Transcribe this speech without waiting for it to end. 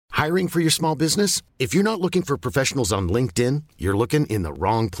Hiring for your small business? If you're not looking for professionals on LinkedIn, you're looking in the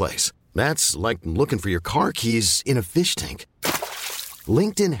wrong place. That's like looking for your car keys in a fish tank.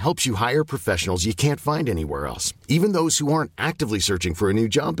 LinkedIn helps you hire professionals you can't find anywhere else, even those who aren't actively searching for a new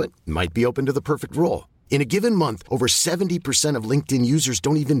job but might be open to the perfect role. In a given month, over 70% of LinkedIn users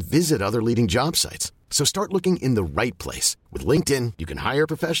don't even visit other leading job sites. So start looking in the right place. With LinkedIn, you can hire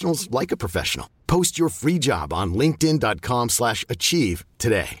professionals like a professional. Post your free job on linkedin.com/achieve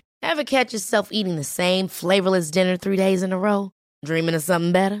today. Ever catch yourself eating the same flavorless dinner 3 days in a row? Dreaming of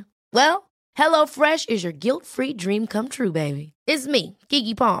something better? Well, HelloFresh is your guilt-free dream come true, baby. It's me,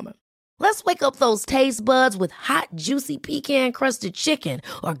 Keke Palmer. Let's wake up those taste buds with hot, juicy pecan-crusted chicken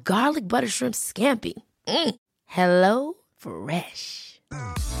or garlic butter shrimp scampi. Hello Fresh.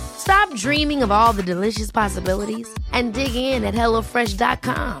 Stop dreaming of all the delicious possibilities and dig in at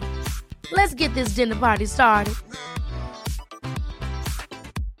HelloFresh.com. Let's get this dinner party started.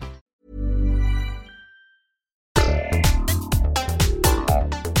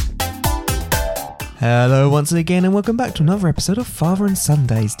 Hello once again and welcome back to another episode of Father and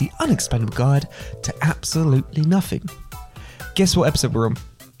Sundays, the unexplainable guide to absolutely nothing. Guess what episode we're on?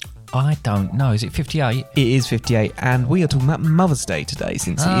 I don't know. Is it 58? It is 58 and we are talking about Mother's Day today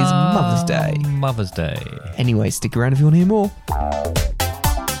since it is Mother's Day. Mother's Day. Anyway, stick around if you want to hear more.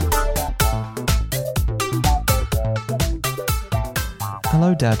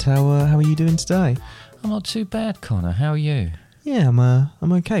 Hello Dad, how are you doing today? I'm not too bad, Connor. How are you? Yeah,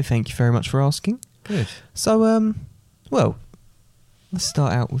 I'm okay, thank you very much for asking. Good. So, well, let's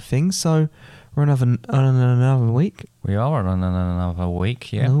start out with things. So, we're on another week. We are on another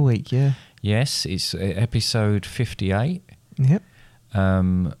week, yeah. Another week, yeah. Yes, it's episode 58. Yep.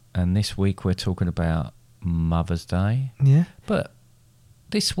 And this week we're talking about Mother's Day. Yeah. But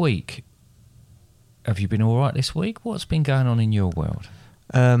this week, have you been all right this week? What's been going on in your world?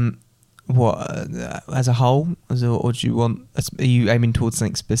 What, as a whole? Or do you want... Are you aiming towards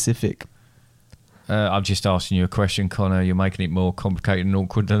something specific? I'm just asking you a question, Connor. You're making it more complicated and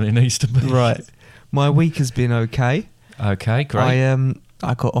awkward than it needs to be. Right. My week has been okay. Okay, great.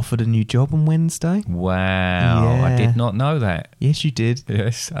 I got offered a new job on Wednesday. Wow. Yeah. I did not know that. Yes, you did.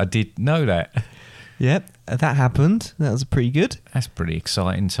 Yes, I did know that. Yep, that happened. That was pretty good. That's pretty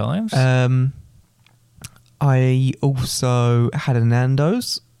exciting times. I also had a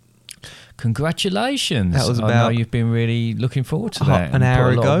Nando's. Congratulations. That was I know about you've been really looking forward to that. an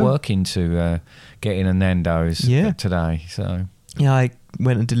hour put a lot of ago. work into getting a Nando's today. So Yeah, I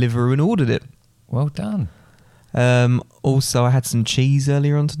went and Deliveroo and ordered it. well done. Also, I had some cheese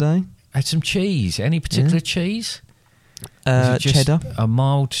earlier on today. Had some cheese. Any particular cheese? Was it just Cheddar. a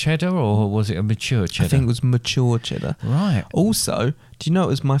mild cheddar or was it a mature cheddar? I think it was mature cheddar. Right. Also, do you know it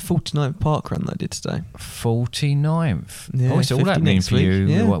was my 49th park run that I did today? 49th. Yeah, Oh, it's all 50 happening next for week, you.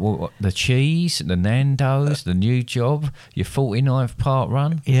 yeah. What, the cheese, the Nando's, the new job, your 49th park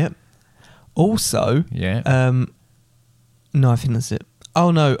run. Yep. Also, Yeah. no, I think that's it.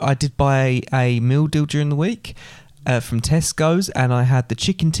 Oh no, I did buy a meal deal during the week from Tesco's, and I had the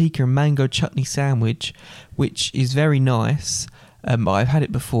chicken tikka and mango chutney sandwich, which is very nice. But I've had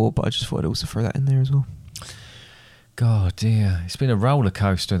it before, but I just thought I'd also throw that in there as well. God, dear. It's been a roller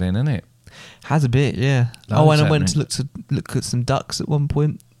coaster then, hasn't it? Has a bit, yeah. Loads And I went happening. to look at some ducks at one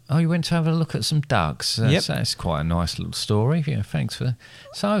point. Oh, you went to have a look at some ducks. That's quite a nice little story. Yeah, thanks for...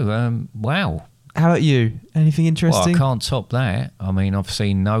 So, wow. How about you? Anything Well, interesting? I can't top that. I mean, I've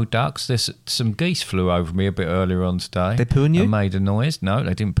seen no ducks. There's some geese flew over me a bit earlier on today. They poo on you? And made a noise. No,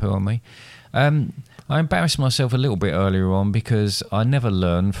 they didn't poo on me. I embarrassed myself a little bit earlier on because I never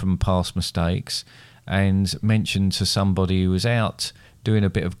learn from past mistakes and mentioned to somebody who was out doing a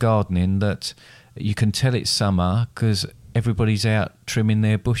bit of gardening that you can tell it's summer because everybody's out trimming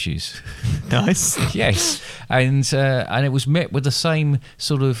their bushes. Nice. Yes, and it was met with the same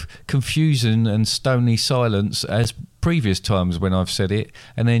sort of confusion and stony silence as previous times when I've said it,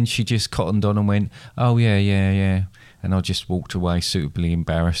 and then she just cottoned on and went, "Oh yeah," and I just walked away suitably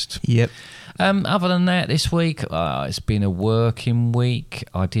embarrassed. Yep. Other than that, this week it's been a working week.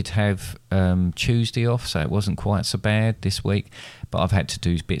 I did have Tuesday off, so it wasn't quite so bad this week. But I've had to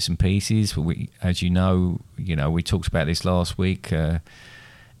do bits and pieces. As you know, we talked about this last week.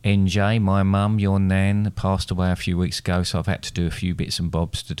 NJ, my mum, your nan, passed away a few weeks ago, so I've had to do a few bits and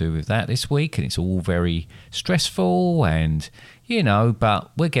bobs to do with that this week, and it's all very stressful and,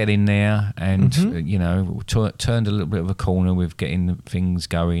 but we're getting there and, turned a little bit of a corner with getting things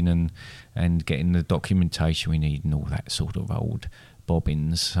going and getting the documentation we need and all that sort of old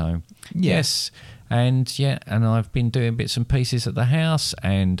bobbins. So Yeah. yes. And I've been doing bits and pieces at the house,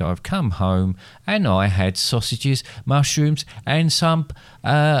 and I've come home and I had sausages, mushrooms, and some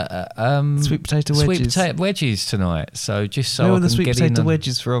Sweet potato wedges. Sweet potato wedges tonight. So just so Where I were the can sweet get potato in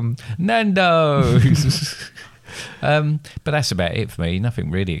wedges from? Nando's. But that's about it for me.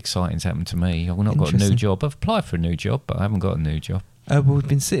 Nothing really exciting's happened to me. I've not got a new Interesting. job. I've applied for a new job, but I haven't got a new job. Well, we've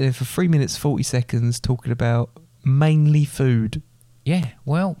been sitting here for 3 minutes 40 seconds talking about mainly food. Yeah,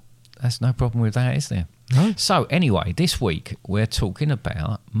 well, that's no problem with that, is there? No. So anyway, this week we're talking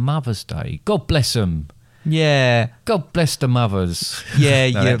about Mother's Day. God bless them. Yeah. God bless the mothers.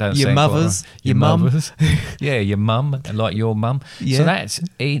 Yeah, No, that don't your sound quite mothers, right. your mum. mothers. Yeah, your mum, like your mum. Yeah. So that's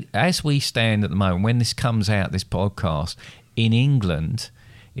it, as we stand at the moment, when this comes out, this podcast, in England,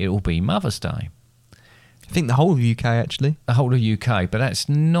 it will be Mother's Day. I think the whole of UK, actually. The whole of UK, but that's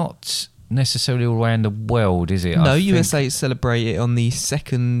not necessarily all around the world, is it? No, I think USA celebrate it on the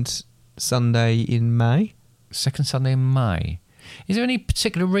second Sunday in May. second Sunday in May. Is there any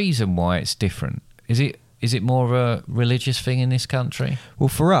particular reason why it's different? Is it more of a religious thing in this country? Well,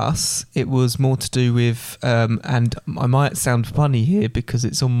 for us, it was more to do with, and I might sound funny here because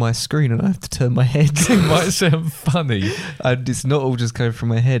it's on my screen and I have to turn my head. It might sound funny. And it's not all just going from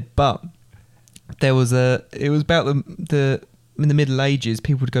my head, but it was about the in the Middle Ages,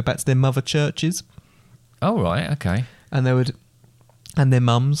 people would go back to their mother churches, Oh, right, okay. and and their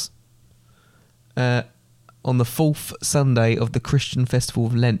mums, on the fourth Sunday of the Christian festival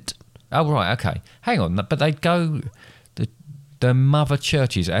of Lent. Oh, right, okay. Hang on, but they'd go the mother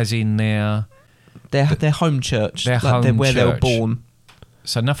churches, as in their home church, Their like home where they were church. born.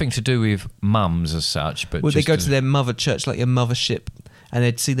 so nothing to do with mums as such, but Well, they just go as- to their mother church, like your mothership, and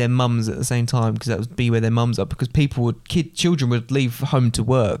they'd see their mums at the same time because that would be where their mums are. Because children would leave home to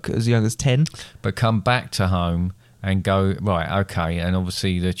work as young as 10. but come back to home and go, right, okay, and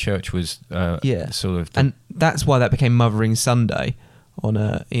obviously the church was sort of... And that's why that became Mothering Sunday on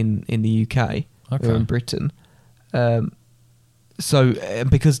in the UK Okay. or in Britain. So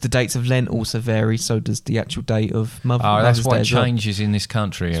because the dates of Lent also vary, so does the actual date of Mother's that's why Day it as well. changes in this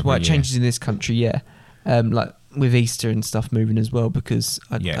country. That's why it every year. changes in this country, yeah. Like with Easter and stuff moving as well, because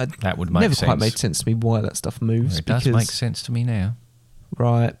That would make never sense. quite made sense to me why that stuff moves. It does because, make sense to me now.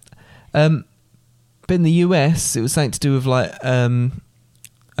 Right. But in the US, it was something to do with like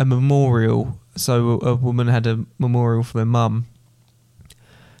a memorial. So a woman had a memorial for their mum,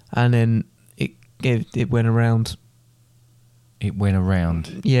 and then it went around. It went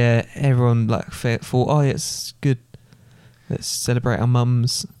around. Yeah, everyone like thought, oh, yeah, it's good. Let's celebrate our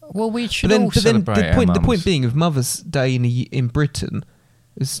mums. Well, we should But then, all celebrate our the point mums. being of Mother's Day in Britain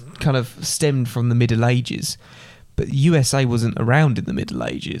is kind of stemmed from the Middle Ages, but USA wasn't around in the Middle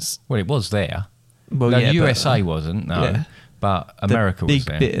Ages. Well, it was there. Well, No, yeah, USA but, wasn't, no. yeah. But the America was big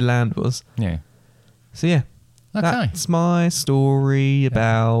there. bit of land was. Yeah. So yeah, Okay. that's my story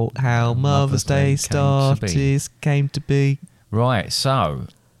about how Mother's Day came to be. Right, so,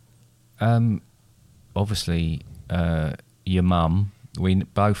 obviously, your mum, we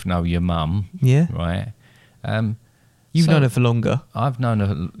both know your mum, Yeah, right? you've so known her for longer. I've known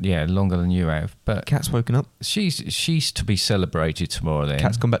her, longer than you have, but Cat's woken up. she's to be celebrated tomorrow then.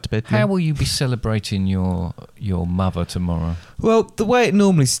 Cat's gone back to bed. How yeah. will you be celebrating your mother tomorrow? Well, the way it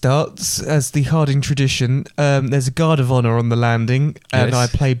normally starts, as the Harding tradition, there's a guard of honour on the landing, and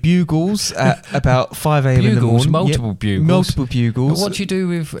Yes. I play bugles at about 5 a.m. in the Bugles, morning. multiple Yep, bugles. multiple bugles. What do you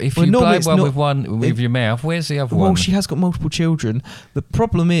do if Well, you normally play it's one not- with one with your mouth? Where's the other Well, one? she has got multiple children. The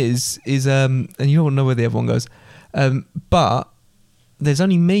problem is and you don't know where the other one goes, but there's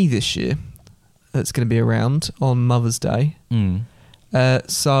only me this year that's going to be around on Mother's Day. Mm.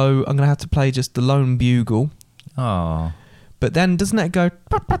 So I'm going to have to play just the lone bugle. Oh. But then doesn't that go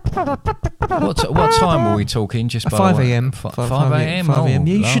What time are we talking? Just by 5 the way? a.m. 5 a.m. 5 a.m. Oh, Yeah,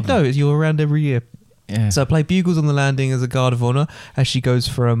 you should know lovely. it. You're around every year. Yeah. So I play bugles on the landing as a guard of honour as she goes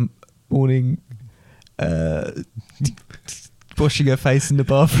from morning washing her face in the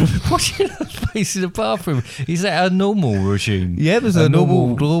bathroom. Washing her face in the bathroom. Is that a normal regime? Yeah, there's a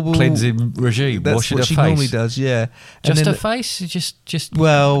normal cleansing regime. That's Washing what her she face. normally does, yeah. And Just then- her face? Just.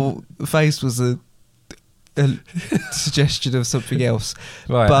 Well, face was a suggestion of something else.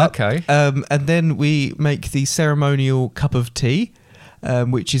 Right. But, okay. and then we make the ceremonial cup of tea,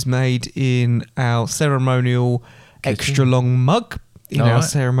 which is made in our ceremonial Kitchen. extra long mug in our Alright.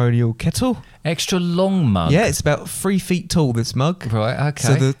 ceremonial kettle. Extra long mug. Yeah, it's about 3 feet tall, this mug. Right. Okay.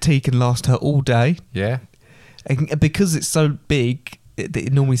 So the tea can last her all day. yeah. And because it's so big,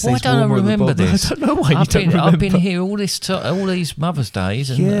 it normally stays Why don't I warmer at the remember bottom. this? I don't know why you I've don't been, remember. I've been here all these Mother's Days,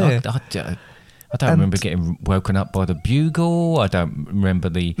 and Yeah. I don't remember getting woken up by the bugle. I don't remember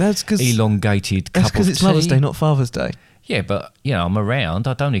the elongated cup of tea. That's because it's Mother's Day, not Father's Day. Yeah, but I'm around.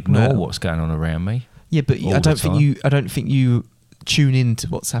 I don't ignore what's going on around me. Yeah, but I don't think you tune into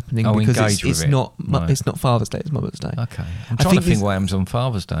what's happening because it's not Father's Day, it's Mother's Day. Okay. I'm trying to think what happens on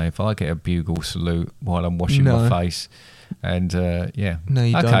Father's Day if I get a bugle salute while I'm washing my face. And yeah. No,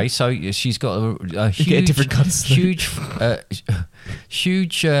 you don't. Okay, so she's got a huge, get a different kind of salute.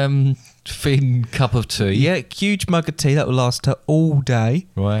 huge thin cup of tea. Yeah, huge mug of tea that will last her all day.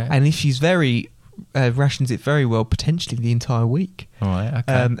 Right. And if she's rations it very well, potentially the entire week. Right.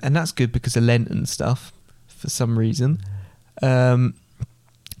 Okay. And that's good because of Lent and stuff for some reason. And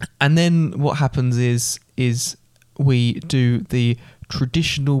then what happens is we do the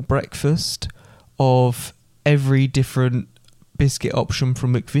traditional breakfast of every different biscuit option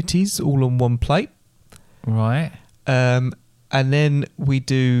from McVitie's all on one plate. Right. And then we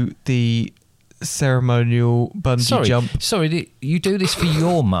do the ceremonial bungee jump. Sorry, you do this for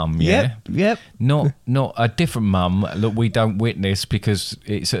your mum, yeah? Yep. Not a different mum that we don't witness because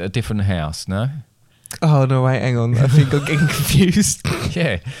it's at a different house, no? Oh no! Wait, hang on. I think I'm getting confused.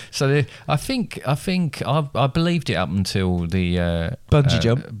 Yeah. So I think I believed it up until the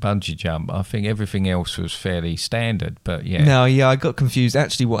bungee jump. I think everything else was fairly standard, but yeah. No, yeah, I got confused.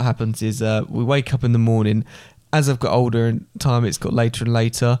 Actually, what happens is we wake up in the morning. As I've got older in time, it's got later and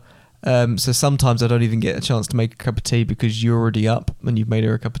later. So sometimes I don't even get a chance to make a cup of tea because you're already up and you've made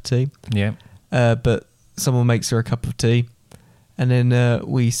her a cup of tea. Yeah. But someone makes her a cup of tea. And then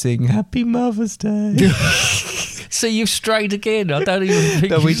we sing Happy Mother's Day. So you've strayed again. I don't even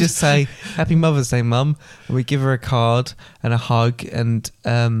think... No, we just say Happy Mother's Day, Mum. And we give her a card and a hug and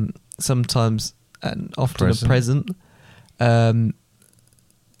sometimes and often a present.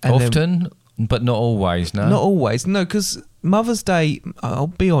 Often, but not always, no? Not always, no, because Mother's Day, I'll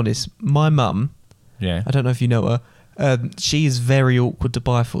be honest, my mum, I don't know if you know her, she is very awkward to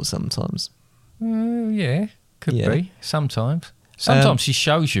buy for sometimes. Yeah, could be. Sometimes she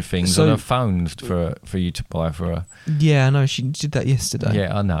shows you things on her phone for you to buy for her. Yeah, I know. She did that yesterday.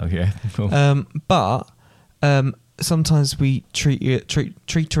 Yeah, I know. Yeah. But sometimes we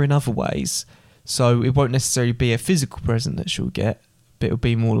treat her in other ways. So it won't necessarily be a physical present that she'll get, but it'll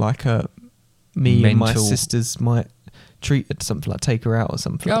be more like me and my sisters might treat her to something like take her out or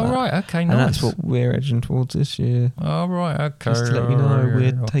something like that. Oh, right. Okay, nice. And that's what we're edging towards this year. Oh, right. Okay. Just to let you know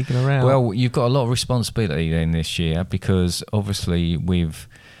we're taking her out. Well, you've got a lot of responsibility then this year because obviously with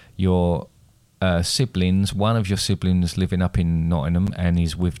your siblings, one of your siblings living up in Nottingham and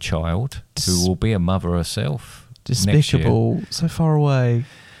is with child who will be a mother herself. Despicable. Next year. So far away.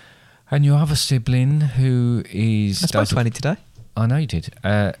 And your other sibling who is... I spoke to Annie today. I know you did.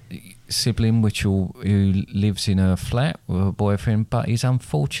 Sibling who lives in a flat with a boyfriend, but is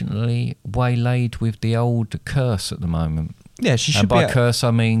unfortunately waylaid with the old curse at the moment. Yeah, she should and by curse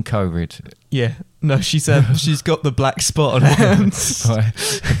I mean COVID. Yeah, no, she's got the black spot on her hands.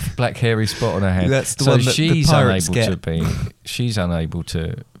 Right. Black hairy spot on her hand. That's the one that the pirates get. She's unable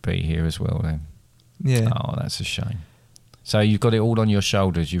to be here as well. Then. Yeah. Oh, that's a shame. So you've got it all on your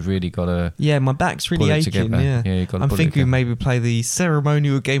shoulders. You've really got to... Yeah, my back's really aching, yeah. You've got to I'm thinking maybe play the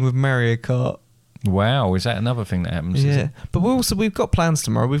ceremonial game of Mario Kart. Wow, is that another thing that happens? Yeah, but we've got plans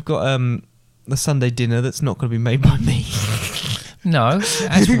tomorrow. We've got the Sunday dinner that's not going to be made by me. No,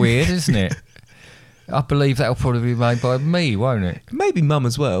 that's weird, isn't it? I believe that'll probably be made by me, won't it? Maybe Mum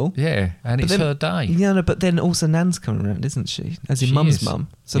as well. Yeah, and it's her day. Yeah, no, but then also Nan's coming around, isn't she? As in Mum's mum.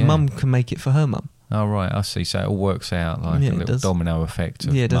 So Mum can make it for her mum. Oh, right, I see. So it all works out like a little domino effect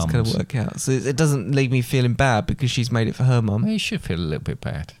of it does mums. kind of work out. So it doesn't leave me feeling bad because she's made it for her mum. Well, you should feel a little bit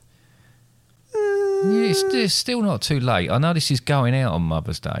bad. It's still not too late. I know this is going out on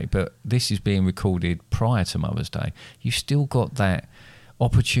Mother's Day, but this is being recorded prior to Mother's Day. You've still got that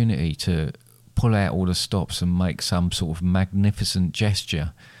opportunity to pull out all the stops and make some sort of magnificent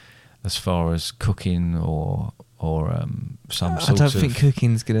gesture as far as cooking or some sort of... I don't think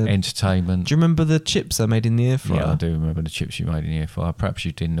cooking's going to... Entertainment. Do you remember the chips I made in the air fryer? Yeah, I do remember the chips you made in the air fryer. Perhaps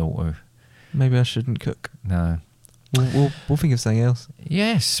you didn't ought to. Maybe I shouldn't cook. No. We'll think of something else.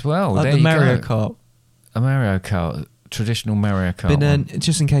 Yes, well, like there the you Mario go. Kart. A Mario Kart, traditional Mario Kart.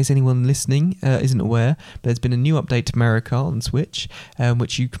 Just in case anyone listening isn't aware, there's been a new update to Mario Kart on Switch,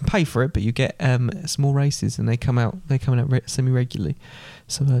 which you can pay for it, but you get small races, and they're coming out semi-regularly.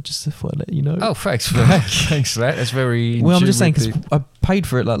 So just thought I'd let you know. Oh, thanks for that. Thanks for that. That's very... Well, I'm just saying because I paid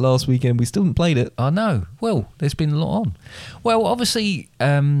for it like last weekend. We still haven't played it. I know. Well, there's been a lot on. Well, obviously,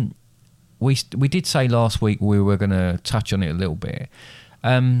 we did say last week we were going to touch on it a little bit.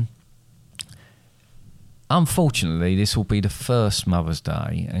 Unfortunately, this will be the first Mother's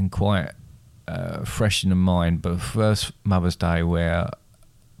Day, and quite fresh in the mind, but first Mother's Day where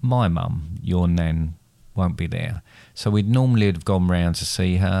my mum, your nan, won't be there. So we'd normally have gone round to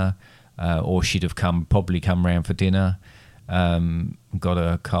see her, or she'd have probably come round for dinner, got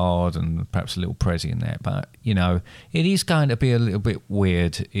a card and perhaps a little present in that. But, you know, it is going to be a little bit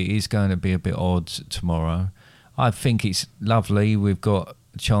weird. It is going to be a bit odd tomorrow. I think it's lovely. We've got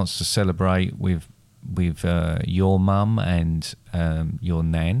a chance to celebrate with your mum and your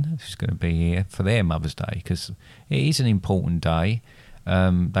nan, who's going to be here for their Mother's Day, because it is an important day.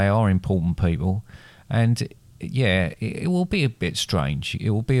 They are important people, and yeah, it will be a bit strange.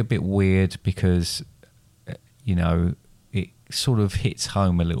 It will be a bit weird because, you know, it sort of hits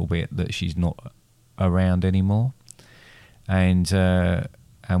home a little bit that she's not around anymore, and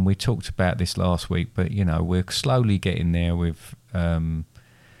we talked about this last week, but you know, we're slowly getting there with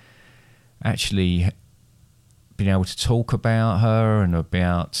actually being able to talk about her and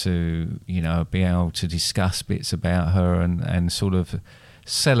about to, you know, be able to discuss bits about her and sort of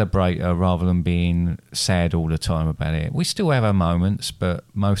celebrate her rather than being sad all the time about it. We still have our moments, but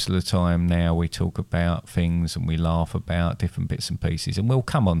most of the time now we talk about things and we laugh about different bits and pieces, and we'll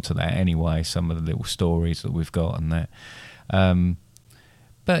come on to that anyway, some of the little stories that we've got and that.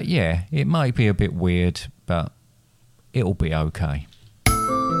 But yeah, it might be a bit weird, but it'll be okay.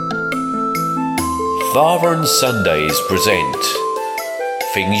 Father and Sundays present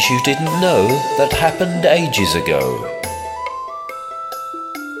Things You Didn't Know That Happened Ages Ago.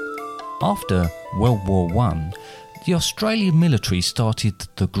 After World War I, the Australian military started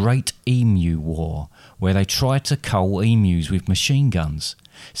the Great Emu War, where they tried to cull emus with machine guns.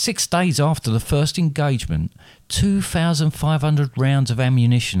 6 days after the first engagement, 2,500 rounds of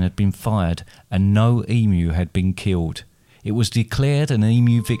ammunition had been fired and no emu had been killed. It was declared an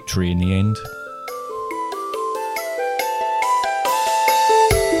emu victory in the end.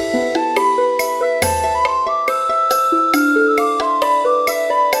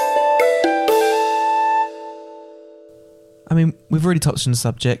 I mean, we've already touched on the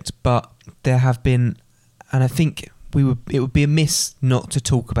subject, but there have been, and I think it would be amiss not to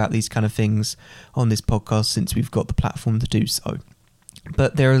talk about these kind of things on this podcast since we've got the platform to do so.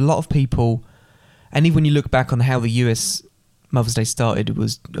 But there are a lot of people, and even when you look back on how the US Mother's Day started, it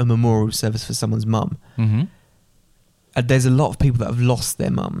was a memorial service for someone's mum. Mm-hmm. There's a lot of people that have lost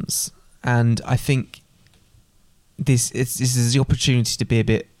their mums, and I think this is the opportunity to be a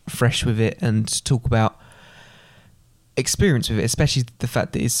bit fresh with it and talk about experience with it, especially the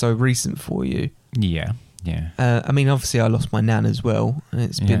fact that it's so recent for you. Yeah. I mean, obviously, I lost my nan as well, and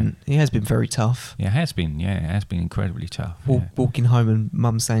it has been very tough. Yeah, it has been. Yeah, it has been incredibly tough. Walking home and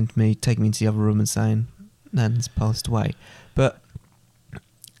mum saying to me, taking me into the other room and saying, "Nan's passed away." But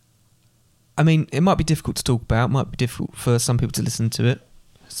I mean, it might be difficult to talk about. It might be difficult for some people to listen to it.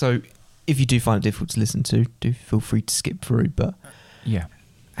 So, if you do find it difficult to listen to, do feel free to skip through. But yeah,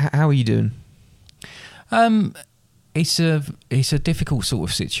 how are you doing? It's a difficult sort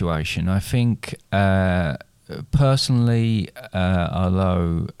of situation. I think personally,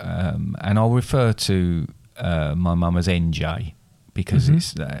 although, and I'll refer to my mum as NJ because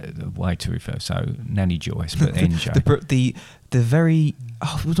it's the way to refer. So Nanny Joyce, but NJ. the very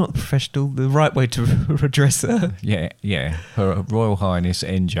not professional, the right way to address her. Yeah. Her Royal Highness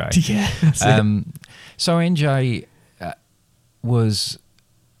NJ. Yeah. That's it. So NJ was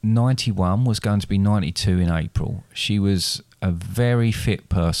 91, was going to be 92 in April. She was a very fit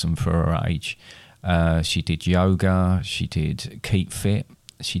person for her age. She did yoga, she did keep fit,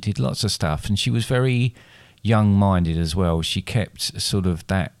 she did lots of stuff, and she was very young-minded as well. She kept sort of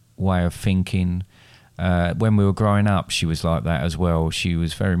that way of thinking. When we were growing up, she was like that as well. She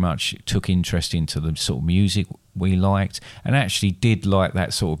was very much took interest into the sort of music we liked, and actually did like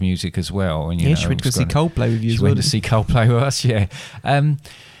that sort of music as well. And she went to see Coldplay with you as well. She went to see Coldplay with us, yeah.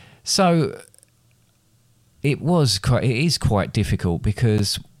 So it is quite difficult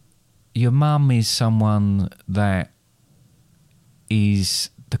because your mum is someone that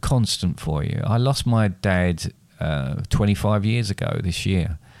is the constant for you. I lost my dad 25 years ago this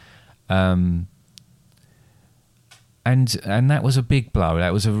year. And that was a big blow.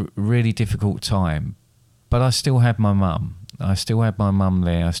 That was a really difficult time. But I still had my mum. I still had my mum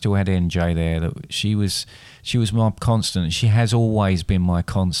there. I still had NJ there. That she was my constant. She has always been my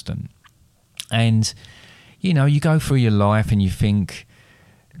constant. And, you know, you go through your life and you think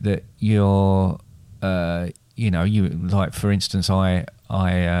that you're, you like, for instance, I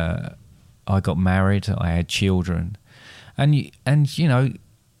got married. I had children, and you know,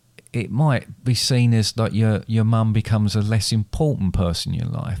 it might be seen as like your mum becomes a less important person in your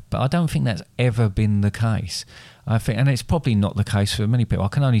life, but I don't think that's ever been the case. I think, and it's probably not the case for many people. I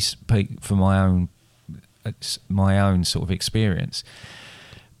can only speak from my own sort of experience,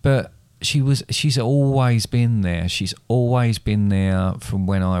 but she's always been there. She's always been there from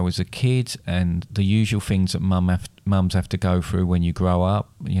when I was a kid, and the usual things that mums have to go through when you grow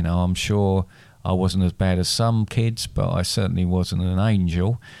up. You know, I'm sure I wasn't as bad as some kids, but I certainly wasn't an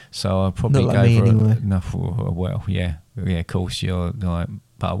angel. So I probably Not like gave me her anyway. enough. Well, yeah, of course, you're like,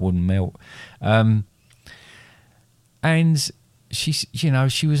 but I wouldn't melt. And she's, you know,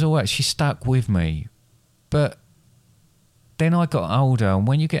 she stuck with me, but then I got older, and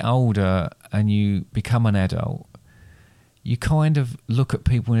when you get older and you become an adult, you kind of look at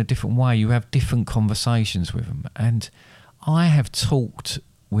people in a different way. You have different conversations with them. And I have talked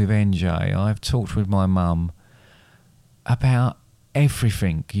with NJ, I've talked with my mum about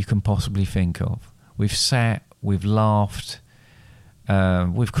everything you can possibly think of. We've sat, we've laughed,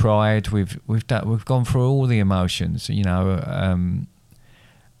 we've cried, we've gone through all the emotions, you know,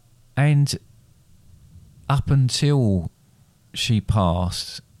 and up until she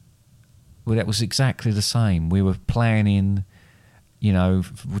passed, well, that was exactly the same. We were planning, you know,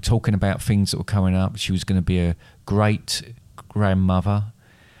 we're talking about things that were coming up. She was going to be a great grandmother.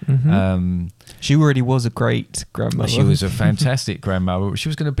 Mm-hmm. She already was a great grandmother. She was a fantastic grandmother. She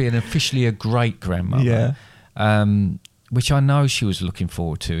was going to be officially a great grandmother. Yeah. Which I know she was looking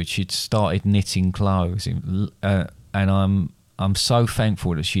forward to. She'd started knitting clothes, and I'm so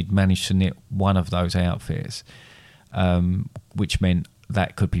thankful that she'd managed to knit one of those outfits. Which meant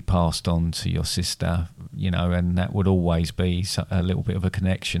that could be passed on to your sister, you know, and that would always be a little bit of a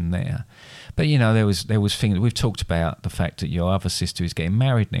connection there. But, you know, there was things. We've talked about the fact that your other sister is getting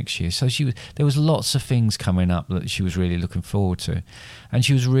married next year, so there was lots of things coming up that she was really looking forward to, and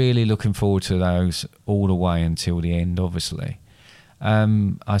she was really looking forward to those all the way until the end. Obviously,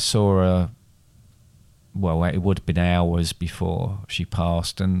 I saw her. Well, it would have been hours before she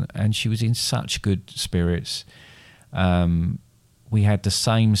passed, and she was in such good spirits. We had the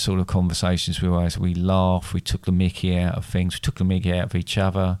same sort of conversations with us. We laughed, we took the mickey out of things, we took the mickey out of each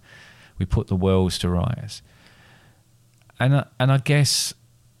other, we put the worlds to rights. And I guess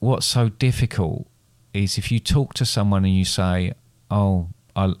what's so difficult is if you talk to someone and you say, oh,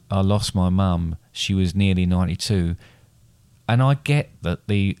 I lost my mum, she was nearly 92, and I get that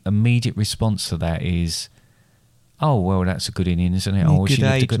the immediate response to that is, oh, well, that's a good inning, isn't it? Oh, she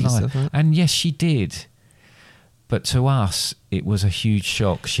lived a good life. And yes, she did. But to us, it was a huge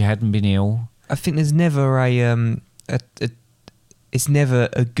shock. She hadn't been ill. I think there's never it's never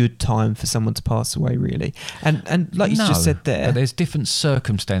a good time for someone to pass away, really. And like you just said there, but there's different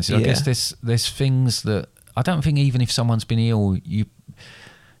circumstances. Yeah. I guess there's things that I don't think even if someone's been ill,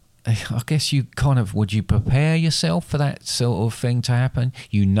 I guess you kind of, would you prepare yourself for that sort of thing to happen?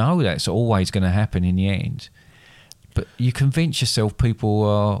 You know that's always going to happen in the end, but you convince yourself people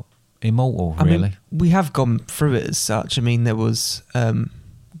are immortal, really. I mean, we have gone through it as such. I mean, there was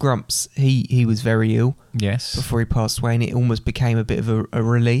Grumps. He was very ill. Yes. Before he passed away, and it almost became a bit of a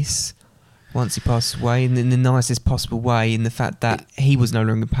release once he passed away, and in the nicest possible way, in the fact that he was no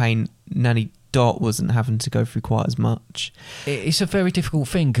longer in pain. Nanny Dot wasn't having to go through quite as much. It's a very difficult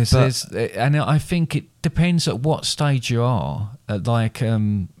thing because and I think it depends at what stage you are.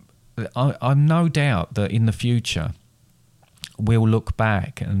 I'm no doubt that in the future we'll look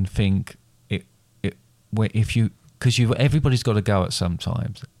back and think everybody's got to go at some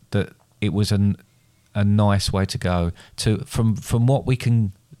times, that it was a nice way to go. From what we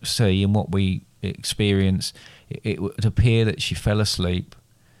can see and what we experience, it would appear that she fell asleep,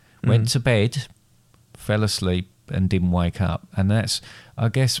 went to bed, fell asleep, and didn't wake up. And that's, I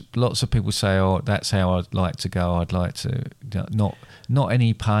guess, lots of people say, "Oh, that's how I'd like to go. I'd like to not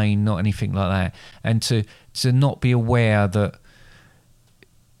any pain, not anything like that," and to not be aware that.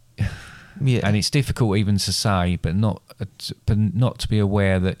 Yeah. And it's difficult even to say, but not to be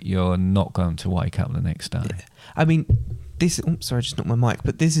aware that you're not going to wake up the next day. Yeah. I mean, this. Oh, sorry, I just knocked my mic.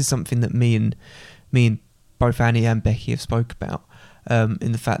 But this is something that me and both Annie and Becky have spoke about.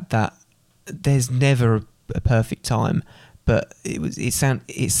 In the fact that there's never a perfect time, but it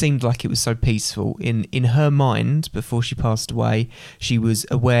seemed like it was so peaceful in her mind before she passed away. She was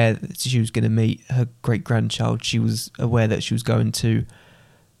aware that she was going to meet her great grandchild. She was aware that she was going to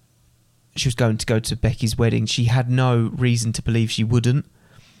go to Becky's wedding. She had no reason to believe she wouldn't.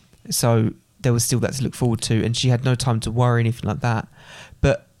 So there was still that to look forward to, and she had no time to worry, anything like that.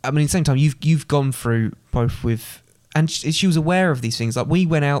 But I mean, at the same time, you've gone through both with and she was aware of these things. Like, we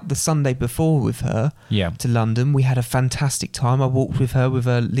went out the Sunday before with her to London. We had a fantastic time. I walked with her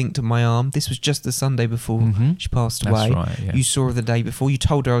linked to my arm. This was just the Sunday before she passed away. That's right, yeah. You saw her the day before. You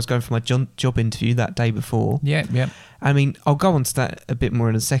told her I was going for my job interview that day before. Yeah. I mean, I'll go on to that a bit more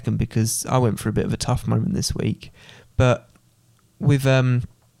in a second because I went through a bit of a tough moment this week. But with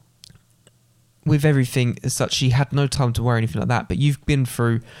everything as such, she had no time to worry anything like that. But you've been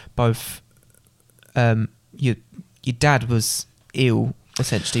through both. Your dad was ill,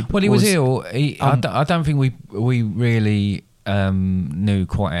 essentially. Well, he was ill. I don't think we really knew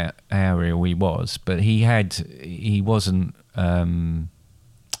quite how ill he was, but he wasn't.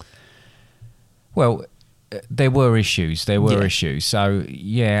 Well, there were issues. Issues. So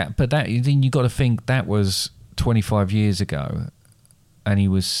yeah, but then you got to think that was 25 years ago, and he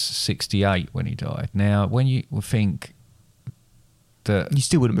was 68 when he died. Now, when you think that, you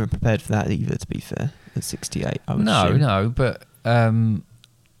still wouldn't have been prepared for that either. To be fair, at 68, I would assume. No, but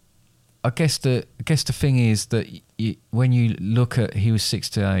I guess the thing is that when you look at, he was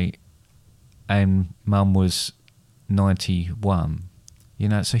 68 and Mum was 91. You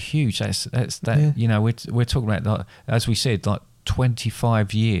know, it's a huge. That's that. Yeah. You know, we're talking about, like, as we said, like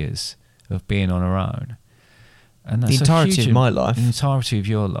 25 years of being on her own, and that's the entirety of my life, the entirety of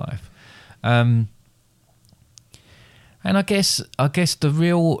your life. And I guess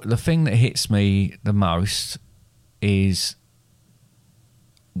the thing that hits me the most is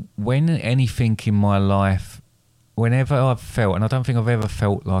when anything in my life, whenever I've felt, and I don't think I've ever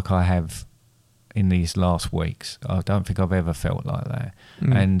felt like I have in these last weeks. I don't think I've ever felt like that.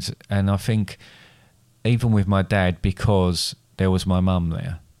 And I think even with my dad, because there was my mum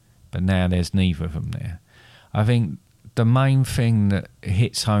there, but now there's neither of them there. I think the main thing that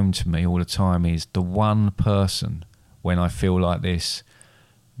hits home to me all the time is the one person when I feel like this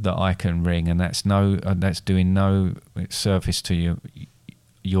that I can ring, and that's doing no service to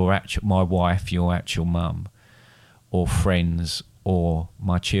my wife, your actual mum, or friends, or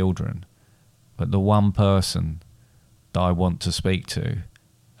my children. But the one person that I want to speak to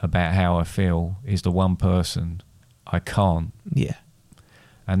about how I feel is the one person I can't. Yeah.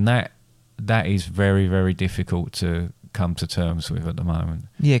 And that is very, very difficult to come to terms with at the moment.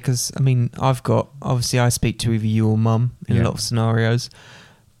 Yeah, because, I mean, obviously I speak to either you or Mum in a lot of scenarios,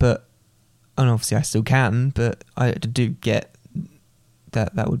 and obviously I still can, but I do get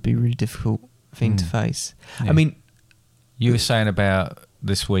that would be a really difficult thing to face. Yeah. I mean... You were saying about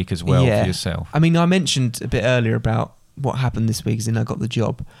this week as well for yourself. I mean, I mentioned a bit earlier about what happened this week, as in I got the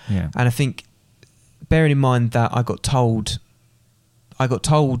job. Yeah. And I think, bearing in mind that I got told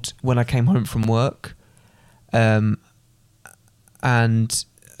when I came home from work, and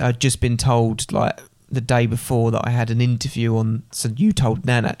I'd just been told, like, the day before that I had an interview on... So you told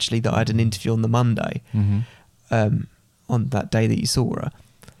Nan, actually, that I had an interview on the Monday, on that day that you saw her.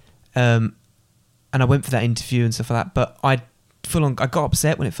 And I went for that interview and stuff like that, but I got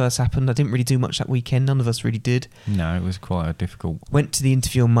upset when it first happened. I didn't really do much that weekend. None of us really did. No, it was quite a difficult... Went to the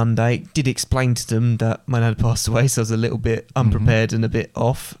interview on Monday. Did explain to them that my dad passed away, so I was a little bit unprepared and a bit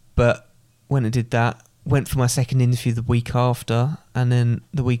off. But when I did that, went for my second interview the week after, and then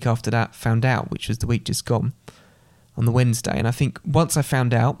the week after that found out, which was the week just gone, on the Wednesday. And I think once I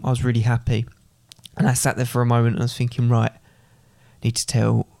found out, I was really happy. And I sat there for a moment and I was thinking, right, need to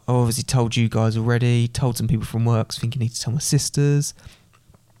tell... I obviously told you guys already, told some people from work, so I think I need to tell my sisters,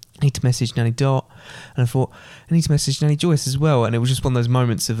 I need to message Nanny Dot, and I thought, I need to message Nanny Joyce as well, and it was just one of those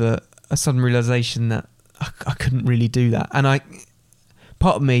moments of a sudden realisation that I couldn't really do that, and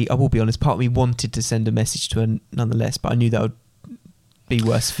part of me, I will be honest, part of me wanted to send a message to her nonetheless, but I knew that would be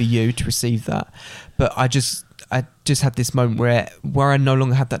worse for you to receive that, but I just had this moment where I no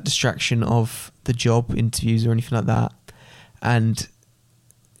longer had that distraction of the job interviews or anything like that, and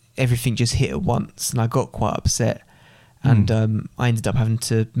everything just hit at once, and I got quite upset, and I ended up having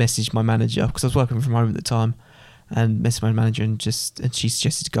to message my manager, because I was working from home at the time, and messaged my manager, and she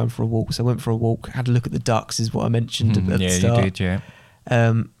suggested going for a walk, so I went for a walk, had a look at the ducks, is what I mentioned at the start. Yeah, you did,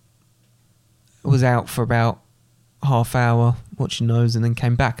 yeah. Was out for about half hour watching those, and then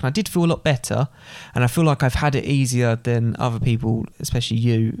came back, and I did feel a lot better, and I feel like I've had it easier than other people, especially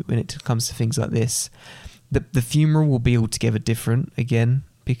you, when it comes to things like this. The funeral will be altogether different again,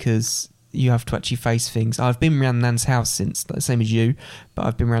 because you have to actually face things. I've been around Nan's house since, the same as you, but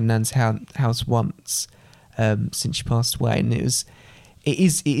I've been around Nan's house once since she passed away, and it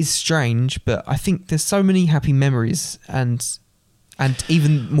is strange, but I think there's so many happy memories, and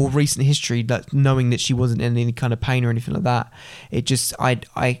even more recent history, that knowing that she wasn't in any kind of pain or anything like that, it just I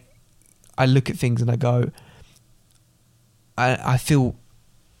look at things and I go, I feel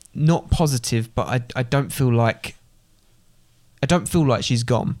not positive, but I don't feel like I don't feel like she's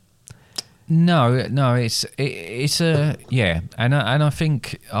gone. No, it's a yeah, and I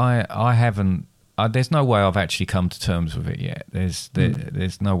think I haven't. There's no way I've actually come to terms with it yet.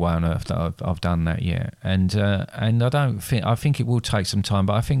 There's no way on earth that I've done that yet, and I don't think. I think it will take some time,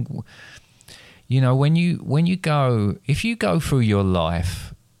 but I think, you know, when you go, if you go through your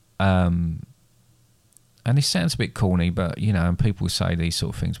life, and this sounds a bit corny, but you know, and people say these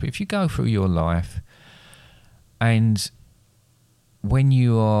sort of things, but if you go through your life, and when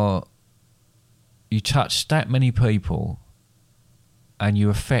you touch that many people, and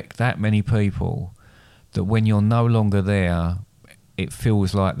you affect that many people, that when you're no longer there, it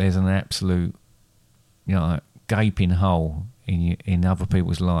feels like there's an absolute, you know, gaping hole in other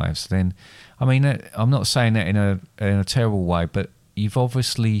people's lives. Then, I mean, I'm not saying that in a terrible way, but you've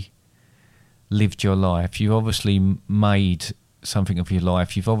obviously lived your life. You've obviously made something of your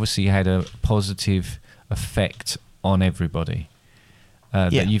life. You've obviously had a positive effect on everybody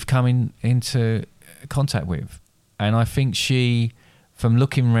that you've come into contact with. And I think she, from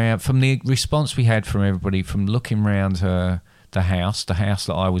looking round, from the response we had from everybody, from looking round the house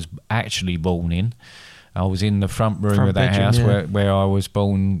that I was actually born in. I was in the front room of that house where I was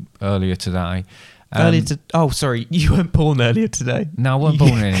born earlier today. Sorry, you weren't born earlier today. No, I wasn't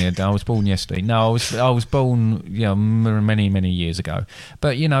born earlier. I was born yesterday. No, I was born, you know, many years ago.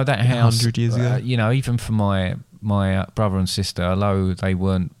 But you know, that house, 100 years ago. You know, even for my brother and sister, although they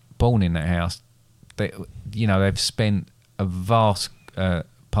weren't born in that house, they've spent a vast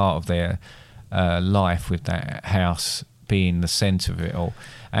part of their life with that house being the centre of it all.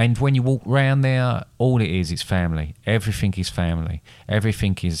 And when you walk round there, all it is family. Everything is family.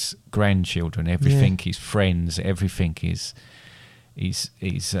 Everything is grandchildren. Everything is friends. Everything is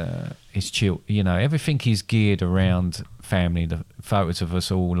chill. You know, everything is geared around family. The photos of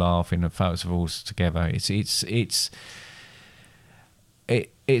us all laughing, the photos of us together. It's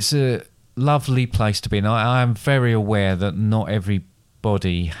a lovely place to be. And I am very aware that not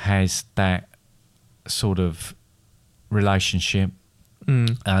everybody has that sort of relationship.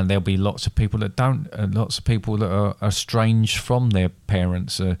 And there'll be lots of people that don't, lots of people that are estranged from their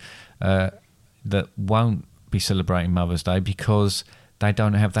parents that won't be celebrating Mother's Day because they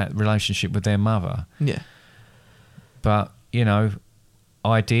don't have that relationship with their mother. Yeah. But, you know,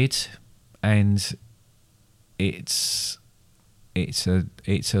 I did, and it's a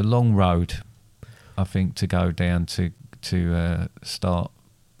long road, I think, to go down to start.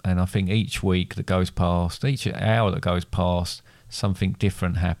 And I think each week that goes past, each hour that goes past, something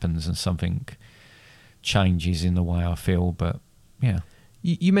different happens and something changes in the way I feel. But yeah,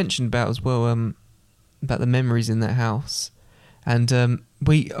 you mentioned about as well about the memories in that house, and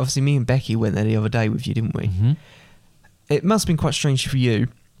me and Becky went there the other day with you, didn't we? Mm-hmm. It must have been quite strange for you,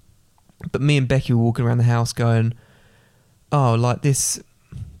 but me and Becky were walking around the house going, oh, like this,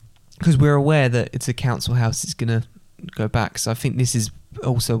 because we're aware that it's a council house, it's gonna go back. So I think this is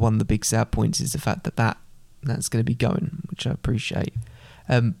also one of the big sad points, is the fact that's going to be going, which I appreciate.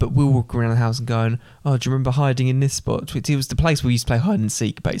 But we'll walk around the house and going, oh, do you remember hiding in this spot? It was the place where we used to play hide and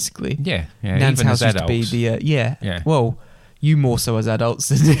seek, basically. Yeah. Nan's even house as used adults. to be yeah. Well, you more so as adults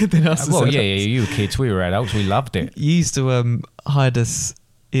than us. Well, as yeah, adults. you were kids, we were adults, we loved it. You used to hide us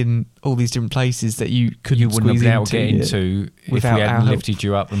in all these different places that you couldn't You wouldn't have squeeze been able to get into if we without our hadn't help. lifted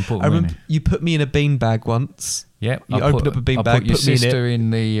you up and put I them in. remember you put me in a beanbag once. Yep. You opened up a beanbag, I put your put me in it. sister in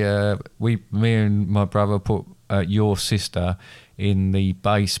the. Me and my brother put your sister in the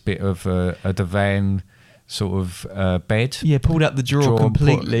base bit of a divan sort of bed. Yeah, pulled out the drawer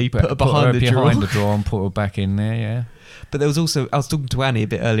completely, put her behind the drawer. Behind the drawer and put her back in there. Yeah. But there was also, I was talking to Annie a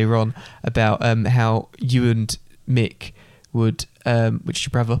bit earlier on about how you and Mick would, which is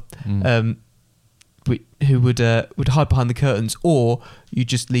your brother, who would hide behind the curtains, or you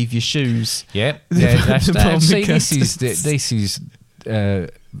just leave your shoes. Yep. Yeah. That's behind the see, curtains. this is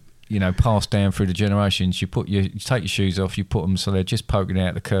you know, passed down through the generations. You take your shoes off, you put them so they're just poking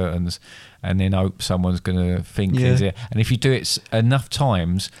out the curtains, and then hope someone's going to think is it. And if you do it enough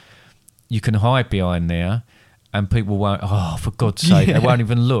times, you can hide behind there, and people won't. Oh, for God's sake, they won't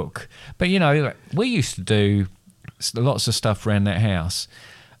even look. But you know, we used to do lots of stuff around that house.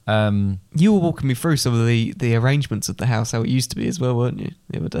 You were walking me through some of the arrangements of the house, how it used to be as well, weren't you,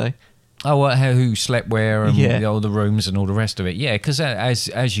 the other day? Oh, well, who slept where and all the rooms and all the rest of it. Yeah, because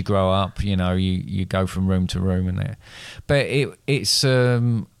as you grow up, you know, you go from room to room and there. But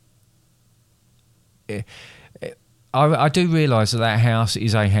I do realise that house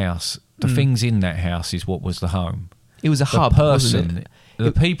is a house. The things in that house is what was the home. It was a hub, wasn't it?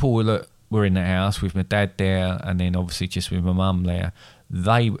 The people that were in that house with my dad there, and then obviously just with my mum there,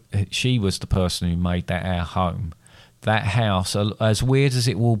 she was the person who made that our home. that house, as weird as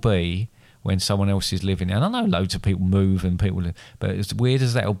it will be when someone else is living there, and I know loads of people move and people live, but as weird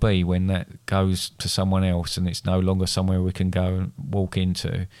as that'll be when that goes to someone else and it's no longer somewhere we can go and walk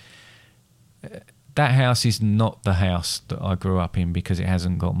into, that house is not the house that I grew up in because it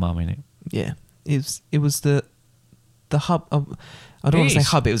hasn't got mum in it. Yeah, it was the hub. I don't want to say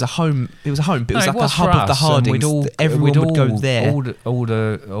hub. It was a home. It was a home, but it was like a hub of the Hardings. Everyone would go there. All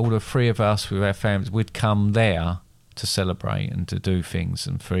the three of us with our families would come there to celebrate and to do things,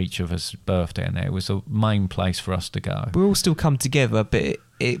 and for each of us' birthday, and it was a main place for us to go. We all still come together, but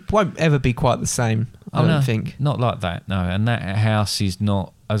it won't ever be quite the same. I don't think. Not like that, no. And that house is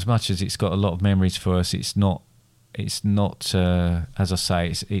not, as much as it's got a lot of memories for us. It's not. As I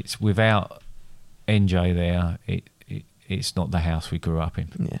say, it's without NJ there. It's not the house we grew up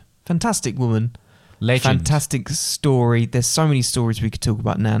in. Yeah, fantastic woman. Legend. Fantastic story. There's so many stories we could talk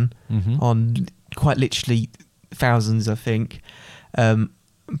about Nan on quite literally thousands, I think.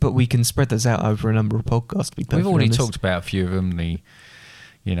 But we can spread those out over a number of podcasts. We've already talked about a few of them. The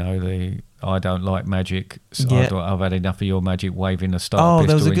I don't like magic. So I've had enough of your magic, waving a star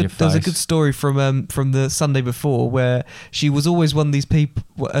pistol in your face. There was a good story from the Sunday before where she was always one of these people.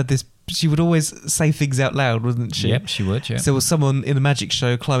 She would always say things out loud, wasn't she? Yep, she would. Yeah. So there was someone in a magic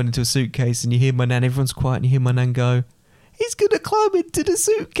show climbing into a suitcase, and you hear my Nan. Everyone's quiet, and you hear my Nan go, "He's gonna climb into the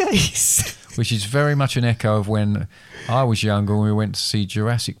suitcase." Which is very much an echo of when I was younger and we went to see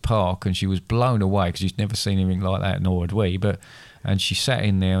Jurassic Park, and she was blown away because she'd never seen anything like that, nor had we. And she sat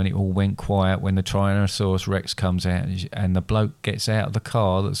in there and it all went quiet when the Tyrannosaurus Rex comes out and the bloke gets out of the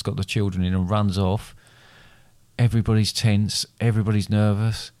car that's got the children in and runs off. Everybody's tense, everybody's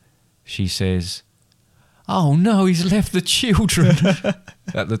nervous. She says, "Oh no, he's left the children,"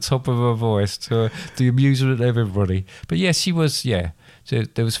 at the top of her voice to the amusement of everybody. But yes, she was, So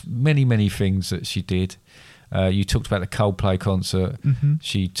there was many things that she did. You talked about the Coldplay concert.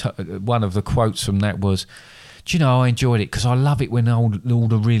 One of the quotes from that was, "Do you know, I enjoyed it because I love it when all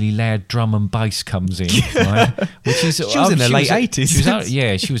the really loud drum and bass comes in." Right? Which is, she was in her late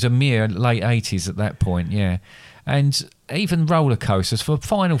 80s. She was a mere late 80s at that point, yeah. And even roller coasters, for the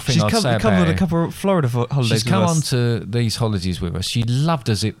final thing I'd say about her. She's come on a couple of Florida holidays. She's come on to these holidays with us. She loved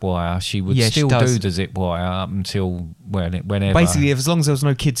the zip wire. She would still do the zip wire up until whenever. Basically, as long as there was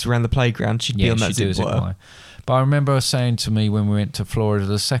no kids around the playground, she'd be on that zip wire. But I remember her saying to me when we went to Florida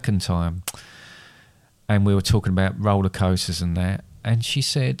the second time, and we were talking about roller coasters and that, and she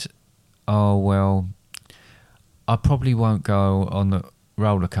said, "Oh, well, I probably won't go on the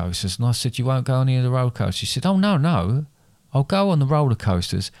roller coasters." And I said, "You won't go on any of the roller coasters?" She said, "Oh, no, I'll go on the roller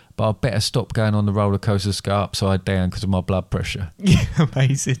coasters, but I better stop going on the roller coasters to go upside down because of my blood pressure." Yeah,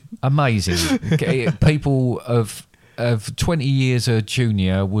 amazing. People of 20 years her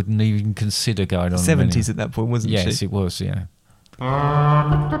junior wouldn't even consider going on 70s at that point, wasn't she? Yes, it was, yeah.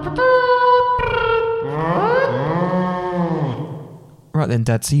 Right then,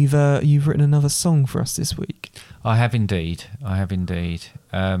 Dad, so you've written another song for us this week. I have indeed. I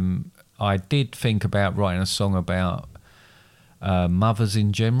did think about writing a song about mothers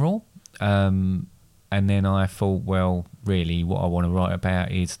in general, and then I thought, well, really what I want to write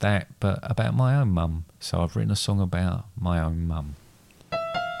about is that, but about my own mum. So I've written a song about my own mum.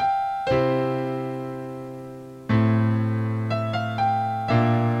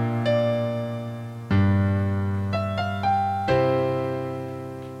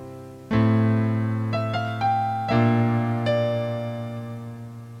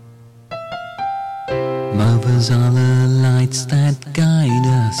 Mothers are the lights that guide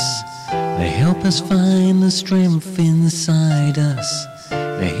us. They help us find the strength inside us.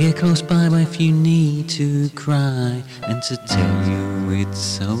 They're here close by if you need to cry and to tell you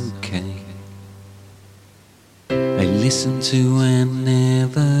it's okay. They listen to and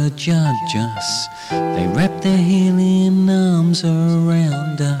never judge us. They wrap their healing arms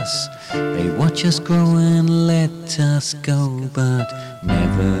around us. They watch us grow and let us go, but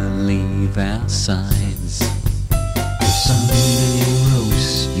never leave our sides. Sunday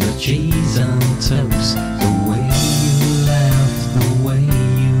roast, your cheese on toast. The way you laugh, the way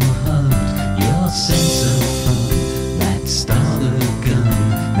you hug, your sense of fun that started a gun.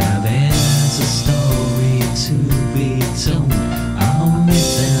 Now there's a story to be told. Our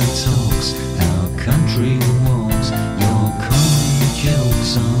midtown talks, our country walks, your common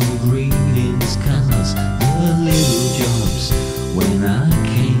jokes on greetings cards, the little jobs when I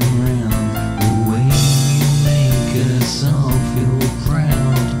came round, the way you make us all feel proud.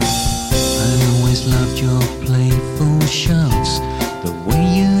 I always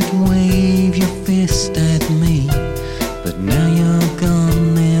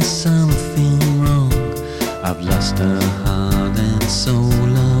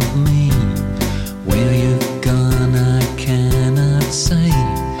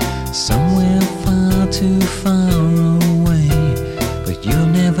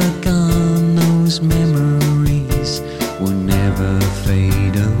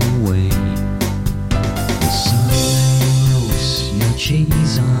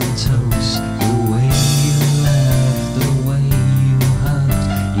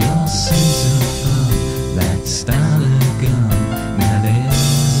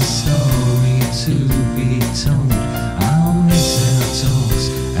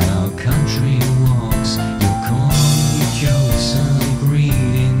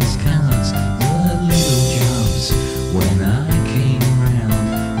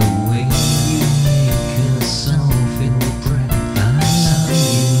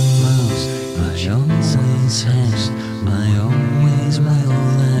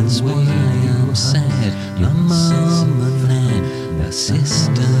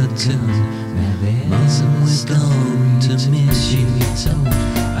sister too. Now there's a we're going to miss you.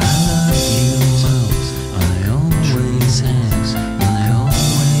 I love you most, I always have, I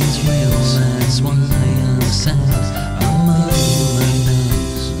always will. That's why I'm sad. I'm a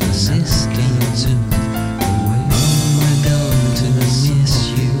sister too. We're going to miss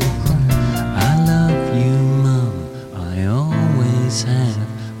you. I love you, Mum. I always have.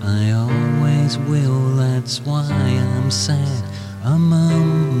 I always will. That's why I'm sad. A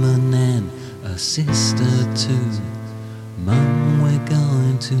mum, a nan, a sister too. Mum, we're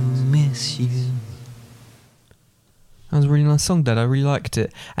going to miss you. That was a really nice song, Dad. I really liked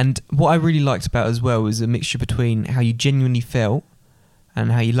it. And what I really liked about it as well was a mixture between how you genuinely felt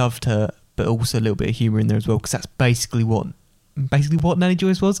and how you loved her, but also a little bit of humour in there as well, because that's basically what Nanny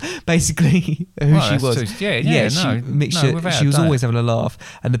Joyce was. Basically who she was. She was always having a laugh.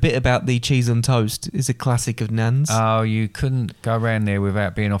 And the bit about the cheese on toast is a classic of Nan's. Oh, you couldn't go around there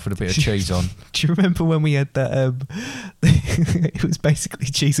without being offered a bit of cheese on. Do you remember when we had that? It was basically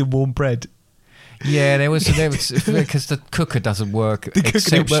cheese and warm bread. Yeah, there was because the cooker doesn't work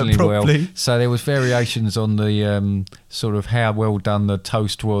exceptionally well. So there was variations on the sort of how well done the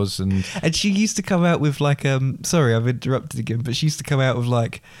toast was, and she used to come out with like sorry, I've interrupted again, but she used to come out with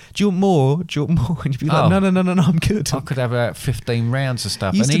like, do you want more? And you'd be like, no, I'm good. I could have about 15 rounds of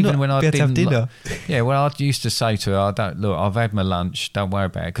stuff, and even when I didn't have dinner. Well, I used to say to her, I've had my lunch, don't worry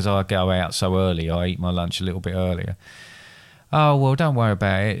about it, because I go out so early, I eat my lunch a little bit earlier. Oh, well, don't worry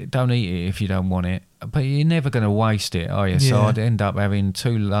about it. Don't eat it if you don't want it. But you're never going to waste it, are you? Yeah. So I'd end up having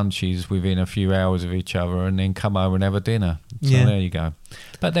 2 lunches within a few hours of each other and then come home and have a dinner. So there you go.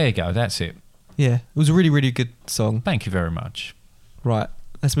 But there you go. That's it. Yeah. It was a really, really good song. Thank you very much. Right.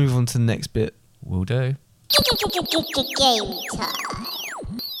 Let's move on to the next bit. Will do. Game time.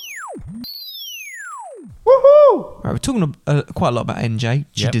 Woohoo! Right, we're talking quite a lot about NJ.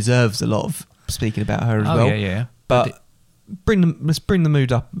 She deserves a lot of speaking about her as well. Yeah. But let's bring the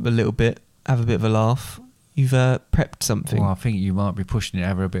mood up a little bit. Have a bit of a laugh. You've prepped something. Well, I think you might be pushing it.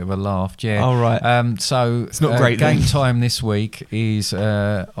 Have a bit of a laugh. Yeah. All right. So it's not great. Game time this week is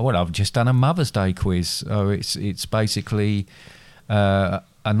I've just done a Mother's Day quiz. Oh, it's basically a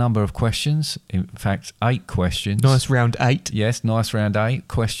number of questions. In fact, 8 questions. Nice round 8. Yes, nice round 8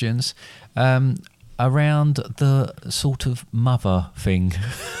 questions. Around the sort of mother thing.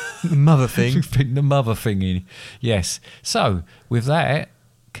 Mother thing. The mother thingy. Yes. So with that,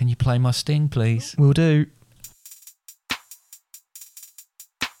 can you play my sting, please? Will do.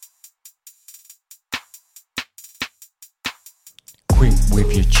 Quick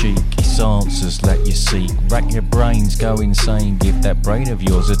with your cheeky answers, let you seek. Rack your brains, go insane, give that brain of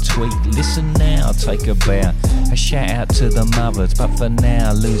yours a tweak. Listen now, take a bow. A shout out to the mothers, but for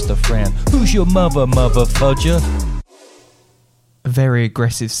now, lose the frown. Who's your mother fudger? A very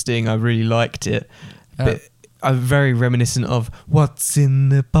aggressive sting. I really liked it. But I'm very reminiscent of What's in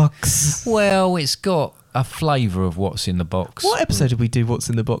the Box. Well, it's got a flavour of What's in the Box. What episode did we do What's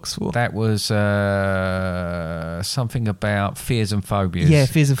in the Box for? That was something about fears and phobias. Yeah,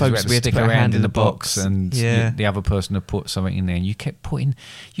 fears and phobias. We had to put a hand in the box, and the other person had put something in there, and you kept putting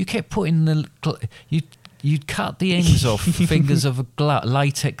you'd cut the ends off fingers of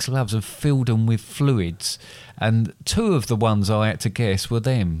latex gloves and filled them with fluids, and 2 of the ones I had to guess were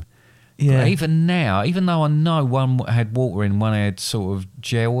them. Yeah. Even now, even though I know one had water in, one had sort of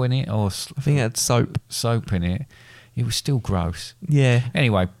gel in it, or I think it had soap in it, it was still gross. Yeah.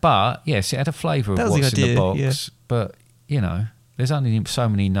 Anyway, but yes, it had a flavour of What's in the Box. Yeah. But there's only so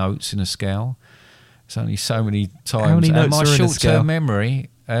many notes in a scale. There's only so many times. How many notes and my are in a scale? short-term memory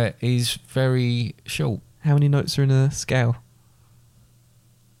is very short. How many notes are in a scale?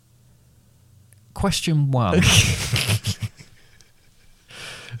 Question 1.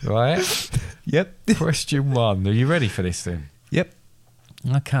 Right? Yep. Question 1. Are you ready for this then? Yep.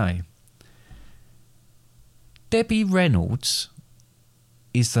 Okay. Debbie Reynolds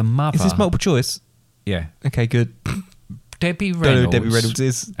is the mother... Is this multiple choice? Yeah. Okay, good. Debbie Reynolds... Don't know who Debbie Reynolds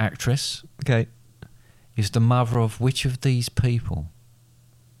is. Actress. Okay. Is the mother of which of these people?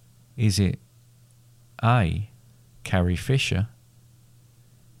 Is it A, Carrie Fisher,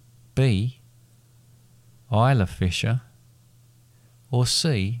 B, Isla Fisher, or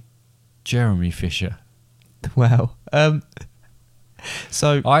C, Jeremy Fisher? Wow.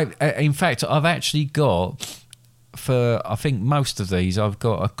 So in fact, I've actually got, for I think most of these, I've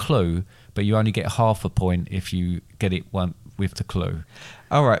got a clue, but you only get half a point if you get it one with the clue.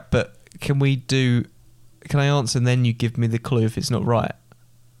 All right, but can I answer and then you give me the clue if it's not right?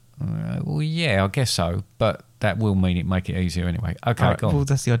 Well, yeah, I guess so, but that will make it easier anyway. Okay, right, go on. Well,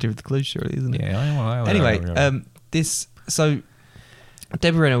 that's the idea of the clue, surely, isn't it? Yeah. Anyway, so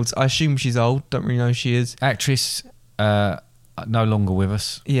Debbie Reynolds, I assume she's old. Don't really know who she is. Actress, no longer with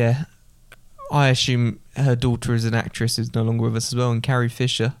us. Yeah. I assume her daughter is an actress who's no longer with us as well, and Carrie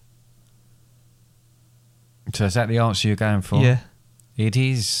Fisher. So is that the answer you're going for? Yeah. It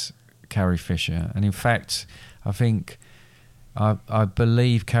is Carrie Fisher. And in fact, I think... I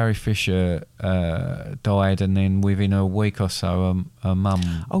believe Carrie Fisher died, and then within a week or so, her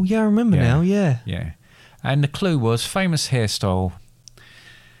mum... Oh, yeah, I remember now, yeah. Yeah. And the clue was famous hairstyle.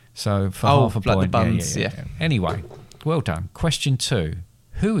 So for half a like point... the buns, yeah. Anyway, well done. Question 2.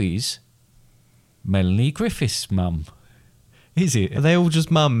 Who is Melanie Griffith's mum? Is it? Are they all just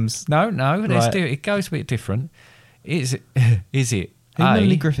mums? No, Right. it goes a bit different. Is it Who's A,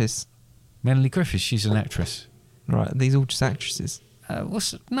 Melanie Griffiths? Melanie Griffith, she's an actress. Right, are these all just actresses?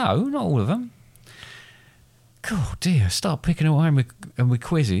 No, not all of them. God dear, start picking away with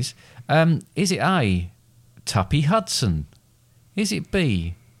quizzes. Is it A, Tuppy Hudson? Is it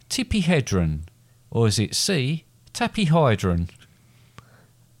B, Tippi Hedren? Or is it C, Tappy Hydron?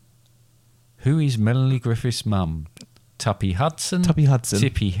 Who is Melanie Griffith's mum? Tuppy Hudson, Tuppy Hudson.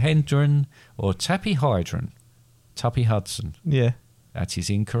 Tippi Hedren, or Tappy Hydron? Tuppy Hudson. Yeah. That is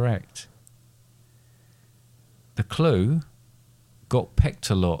incorrect. The clue, got pecked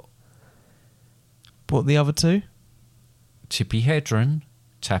a lot. What, the other two? Tippi Hedren,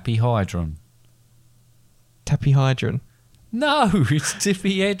 Tappy Hydron. Tappy Hydron. No, it's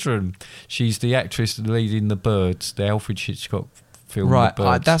Tippi Hedren. She's the actress leading The Birds, the Alfred Hitchcock film. Right, The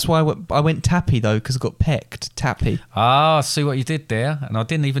Birds. that's why I went Tappy, though, because I got pecked. Tappy. Ah, see what you did there. And I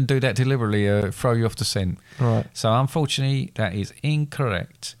didn't even do that deliberately, throw you off the scent. Right. So unfortunately, that is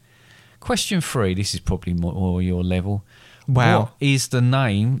incorrect. Question 3, this is probably more your level. Wow. What is the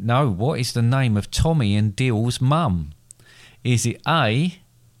name of Tommy and Dill's mum? Is it A?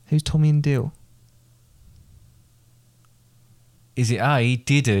 Who's Tommy and Dill? Is it A,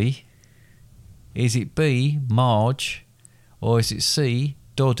 Diddy? Is it B, Marge? Or is it C,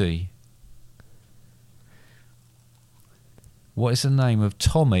 Doddy? What is the name of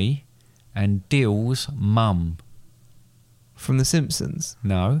Tommy and Dill's mum? From The Simpsons?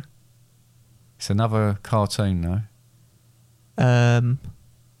 No. It's another cartoon, though.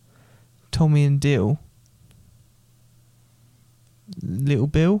 Tommy and Dill? Little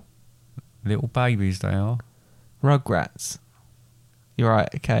Bill? Little babies they are. Rugrats. You're right,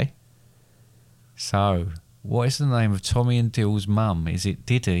 okay. So, what is the name of Tommy and Dill's mum? Is it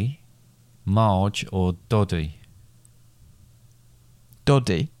Diddy, Marge, or Doddy?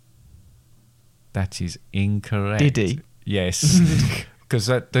 Doddy. That is incorrect. Diddy. Yes. Because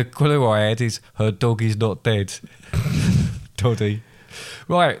the clue I had is her dog is not dead. Doddy.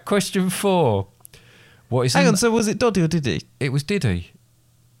 Right, question 4. What is Hang on, so was it Doddy or Diddy? It was Diddy.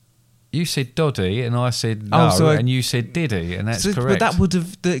 You said Doddy, and I said no, and you said Diddy, and that's correct. But that would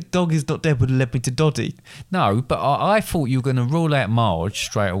have, the dog is not dead would have led me to Doddy. No, but I thought you were going to rule out Marge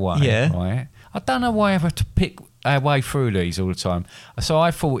straight away. Yeah. Right? I don't know why I have to pick our way through these all the time. So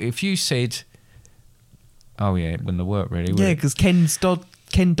I thought if you said... Oh, yeah, it wouldn't have worked really, would Yeah, it? because Ken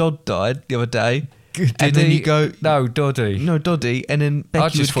Dodd died the other day. Did and then he? you go... No, Doddy. No, Doddy. And then Becky I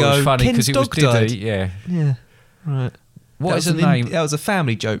just would thought it go, was funny Ken's because it was dog Diddy. died. Yeah. Yeah, right. What is the name? That was a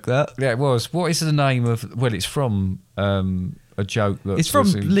family joke, that. Yeah, it was. What is the name of... Well, it's from a joke that It's from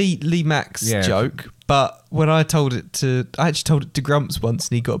was in- Lee Mack's Yeah. joke, but when I told it to... I actually told it to Grumps once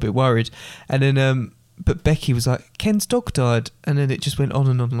and he got a bit worried. And then... But Becky was like, Ken's dog died. And then it just went on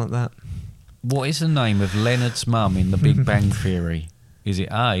and on like that. What is the name of Leonard's mum in The Big Bang Theory? Is it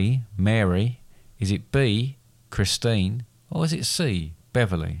A, Mary? Is it B, Christine? Or is it C,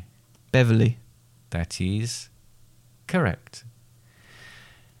 Beverly? Beverly. That is correct.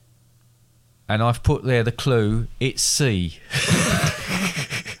 And I've put there the clue, it's C.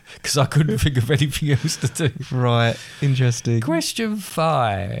 Because I couldn't think of anything else to do. Right. Interesting. Question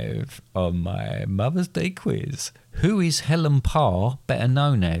 5 on my Mother's Day quiz. Who is Helen Parr better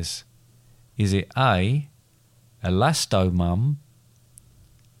known as? Is it A, Elastomum?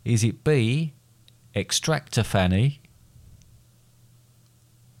 Is it B, Extractor Fanny?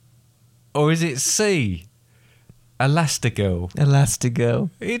 Or is it C, Elastigirl? Elastigirl.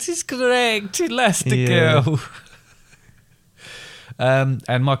 It is correct, Elastigirl.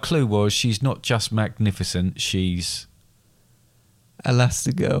 And my clue was she's not just magnificent, she's...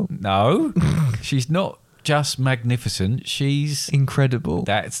 Elastigirl. No, she's not just magnificent, she's... Incredible.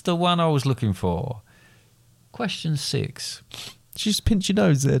 That's the one I was looking for. Question 6. Did you just pinch your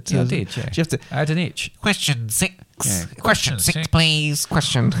nose there? Yeah, I did, yeah. Do you have to... I had an itch. Question 6. Yeah. Question 6, please.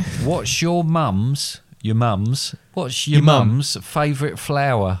 Question. What's your mum's Your mum. favourite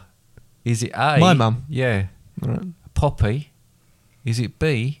flower? Is it A? My mum. Yeah. Right. Poppy. Is it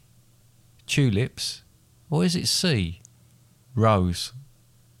B, tulips, or is it C, rose?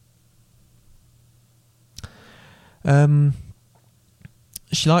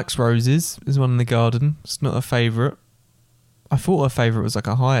 She likes roses. There's one in the garden. It's not her favourite. I thought her favourite was like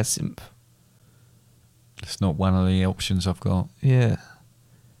a hyacinth. It's not one of the options I've got. Yeah.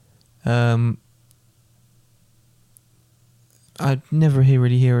 I'd never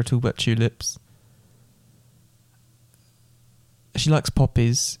really hear her talk about tulips. She likes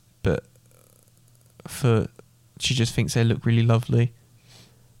poppies, but she just thinks they look really lovely.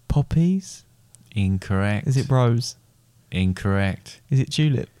 Poppies? Incorrect. Is it rose? Incorrect. Is it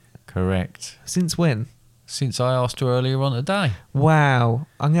tulip? Correct. Since when? Since I asked her earlier on today. Wow.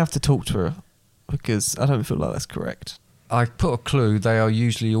 I'm going to have to talk to her because I don't feel like that's correct. I put a clue. They are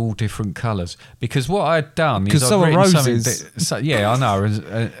usually all different colours because what I'd done is Because I've so are written roses. yeah, I know,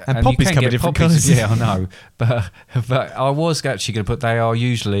 and poppies you can come in get different poppies. colours. Yeah, I know, but I was actually going to put they are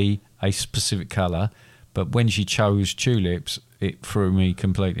usually a specific colour, but when she chose tulips, it threw me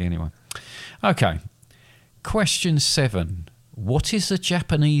completely anyway. Okay, question 7. What is the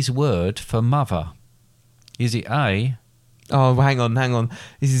Japanese word for mother? Is it A? Oh, hang on.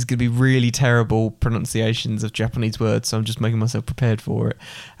 This is going to be really terrible pronunciations of Japanese words, so I'm just making myself prepared for it.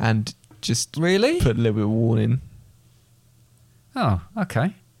 And just Really? put a little bit of warning. Oh,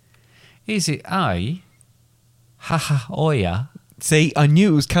 okay. Is it A, hahahoya? See, I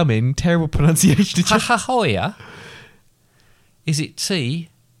knew it was coming. Terrible pronunciation of Hahahoya? Is it T?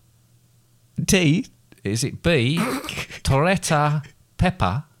 T. Is it B, Toretta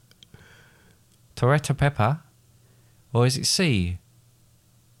pepper? Toretta pepper? Or is it C,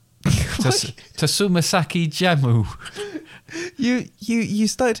 Tsumasaki jamu? You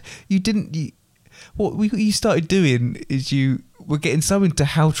started. You didn't. What you started doing is you were getting so into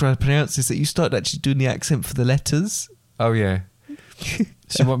how to pronounce this that you started actually doing the accent for the letters. Oh, yeah.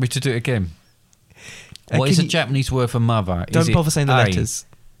 So you want me to do it again? What is a Japanese word for mother? Don't Is it bother saying the A? letters.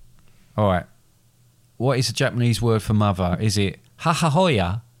 All right. What is a Japanese word for mother? Is it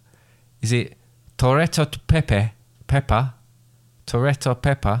hahahoya? Is it Toretta pepper? Toretta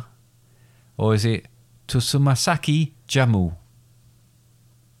pepper? Or is it Tsumasaki jamu?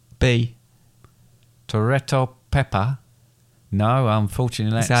 B. Toretta pepper? No,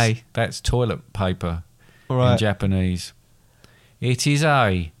 unfortunately, that's toilet paper in Japanese. It is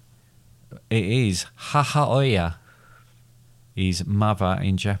A. It is hahaoya is mother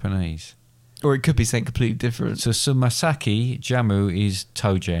in Japanese. Or it could be something completely different. So Tsumasaki jamu is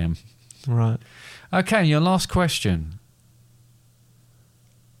toe jam. Right. Okay, your last question.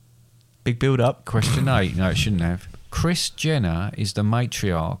 Big build up. Question 8. No, it shouldn't have. Kris Jenner is the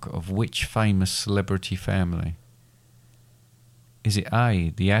matriarch of which famous celebrity family? Is it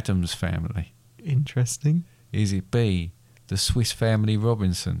A, the Addams family? Interesting. Is it B, the Swiss Family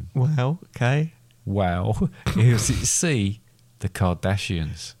Robinson? Wow. Okay. Wow. Is it C, the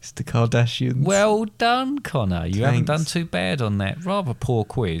Kardashians? It's the Kardashians. Well done, Connor. You haven't done Thanks. too bad on that. Rather poor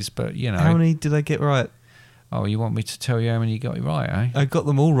quiz, but you know. How many did I get right? Oh, you want me to tell you how many you got right, eh? I got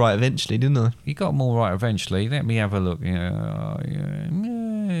them all right eventually, didn't I? You got them all right eventually. Let me have a look.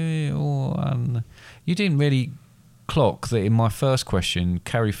 You didn't really clock that in my first question,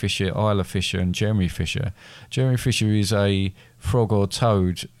 Carrie Fisher, Isla Fisher and Jeremy Fisher. Jeremy Fisher is a frog or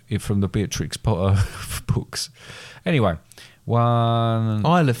toad from the Beatrix Potter books. Anyway,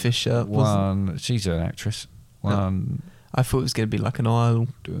 Isla Fisher. She's an actress. I thought it was going to be like an Isle.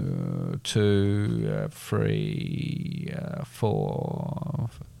 2, 3, 4,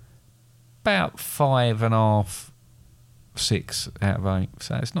 about 5.5, 6 out of 8.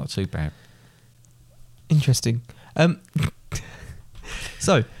 So it's not too bad. Interesting.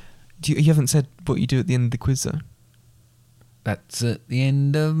 So, you haven't said what you do at the end of the quiz, though. That's at the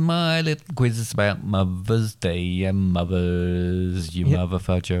end of my little quiz about Mother's Day and mothers. You mother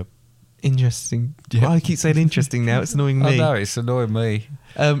fudger. Interesting. Yep. I keep saying interesting now. It's annoying me. I know, it's annoying me.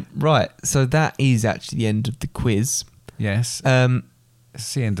 Right. So that is actually the end of the quiz. Yes.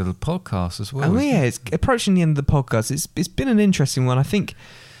 It's the end of the podcast as well. Oh yeah, it's approaching the end of the podcast. It's been an interesting one. I think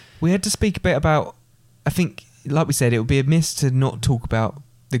we had to speak a bit about. I think, like we said, it would be amiss to not talk about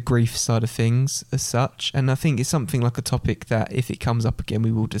the grief side of things as such. And I think it's something like a topic that, if it comes up again,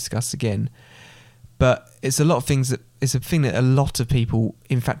 we will discuss again. But it's a lot of things it's a thing that a lot of people,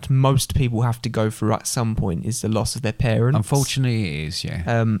 in fact, most people have to go through at some point, is the loss of their parents. Unfortunately, it is,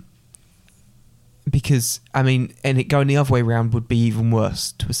 yeah. Because, I mean, and it going the other way around would be even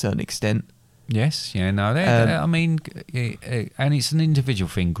worse to a certain extent. Yes, yeah, no, I mean, and it's an individual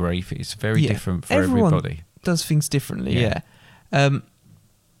thing, grief. It's very different for everyone everybody. Does things differently, yeah.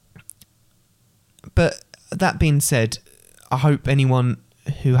 But that being said, I hope anyone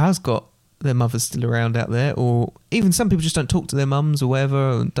who has got their mothers still around out there, or even some people just don't talk to their mums or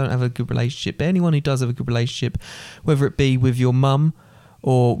whatever, and don't have a good relationship, but anyone who does have a good relationship, whether it be with your mum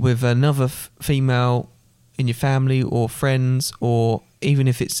or with another female in your family or friends, or even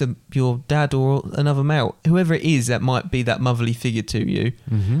if it's your dad or another male, whoever it is that might be that motherly figure to you,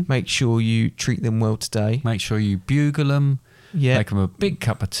 make sure you treat them well today. Make sure you bugle them, make them a big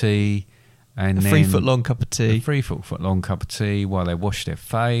cup of tea, and a 3 foot long cup of tea. 3 foot long cup of tea while they wash their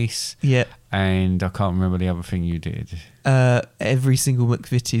face. Yeah. And I can't remember the other thing you did. Every single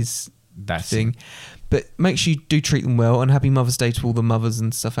McVitie's thing. It. But make sure you do treat them well, and happy Mother's Day to all the mothers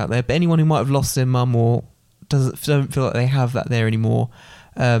and stuff out there. But anyone who might have lost their mum or don't feel like they have that there anymore,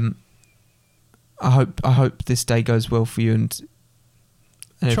 I hope this day goes well for you, and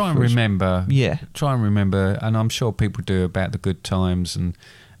try and remember. Yeah. Try and remember, and I'm sure people do, about the good times and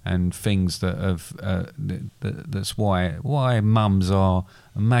things that have that's why mums are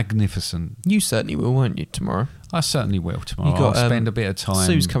magnificent. You certainly will, won't you, tomorrow? I certainly will tomorrow. I'll spend a bit of time.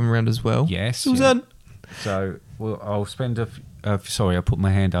 Sue's coming around as well. Yes, Susan. Yeah. So I'll spend sorry, I put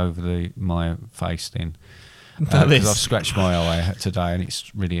my hand over my face then, because I've scratched my eye today and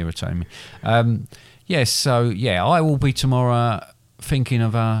it's really irritating me. Yes, so yeah, I will be tomorrow thinking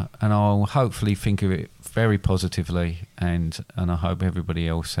of her, and I'll hopefully think of it very positively, and I hope everybody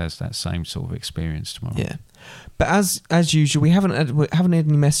else has that same sort of experience tomorrow. Yeah, but as usual, we haven't had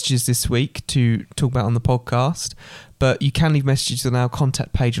any messages this week to talk about on the podcast, but you can leave messages on our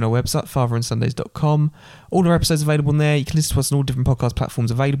contact page on our website, fatherandsundays.com. All our episodes available on there. You can listen to us on all different podcast platforms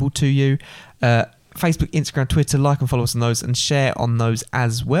available to you. Facebook, Instagram, Twitter, like and follow us on those, and share on those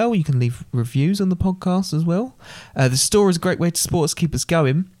as well. You can leave reviews on the podcast as well. The store is a great way to support us, keep us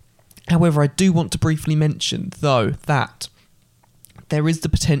going. However, I do want to briefly mention, though, that there is the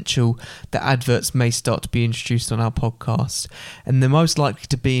potential that adverts may start to be introduced on our podcast, and they're most likely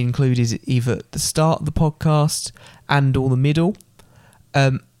to be included either at the start of the podcast and or the middle.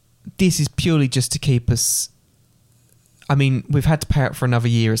 This is purely just to keep us... I mean, we've had to pay out for another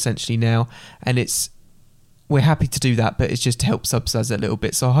year essentially now, and we're happy to do that, but it's just to help subsidize it a little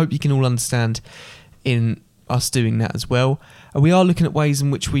bit. So I hope you can all understand in us doing that as well. We are looking at ways in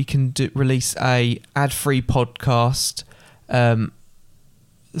which we can release a ad-free podcast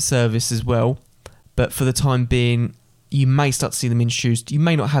service as well, but for the time being, you may start to see them introduced. You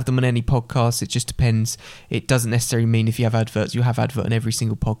may not have them on any podcast. It just depends. It doesn't necessarily mean if you have adverts, you have advert on every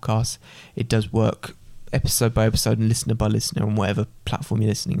single podcast. It does work episode by episode and listener by listener on whatever platform you're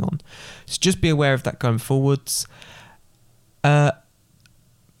listening on. So just be aware of that going forwards. But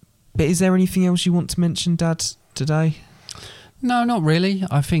is there anything else you want to mention, Dad, today? No, not really.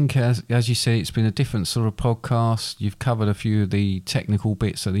 I think, as you said, it's been a different sort of podcast. You've covered a few of the technical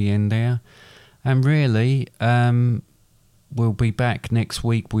bits at the end there. And really, we'll be back next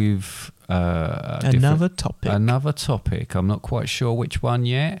week with another topic. Another topic. I'm not quite sure which one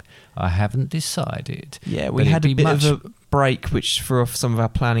yet. I haven't decided. Yeah, we had a bit of a break, which threw off some of our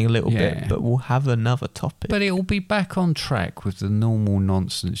planning a little bit, but we'll have another topic. But it will be back on track with the normal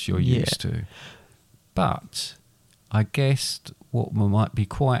nonsense you're used to. But I guess what might be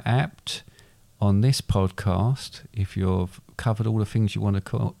quite apt on this podcast, if you've covered all the things you want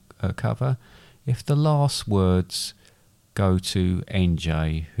to cover, if the last words go to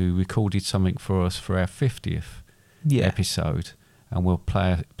NJ, who recorded something for us for our 50th episode, and we'll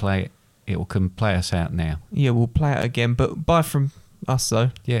play it. It can play us out now. Yeah, we'll play it again, but bye from us though.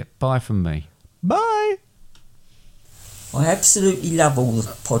 Yeah, bye from me. Bye. I absolutely love all the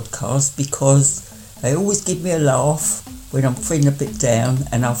podcasts because they always give me a laugh when I'm feeling a bit down,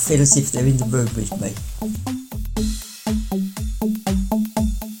 and I feel as if they're in the room with me.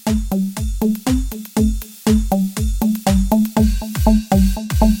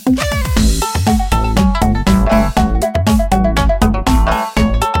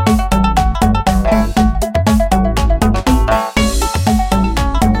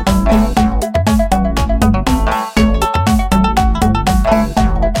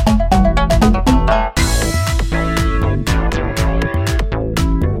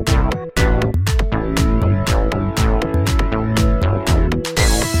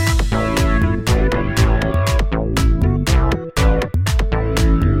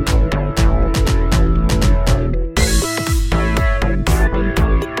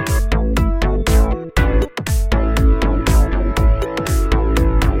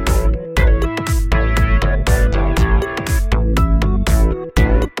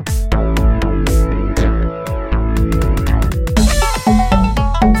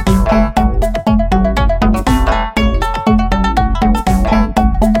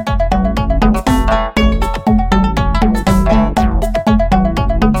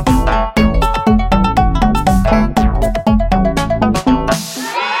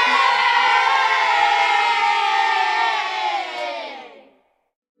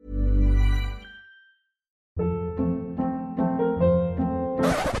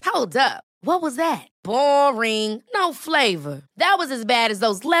 Hold up. What was that? Boring. No flavor. That was as bad as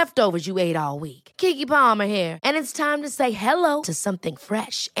those leftovers you ate all week. Keke Palmer here, and it's time to say hello to something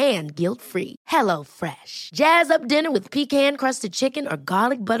fresh and guilt-free. Hello Fresh. Jazz up dinner with pecan-crusted chicken or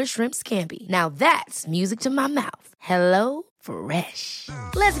garlic butter shrimp scampi. Now that's music to my mouth. Hello Fresh.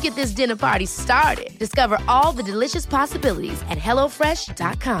 Let's get this dinner party started. Discover all the delicious possibilities at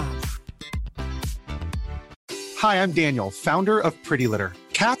hellofresh.com. Hi, I'm Daniel, founder of Pretty Litter.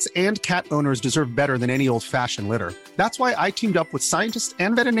 Cats and cat owners deserve better than any old-fashioned litter. That's why I teamed up with scientists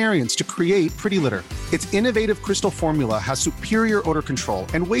and veterinarians to create Pretty Litter. Its innovative crystal formula has superior odor control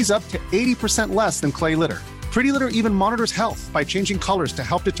and weighs up to 80% less than clay litter. Pretty Litter even monitors health by changing colors to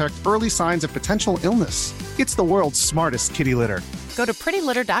help detect early signs of potential illness. It's the world's smartest kitty litter. Go to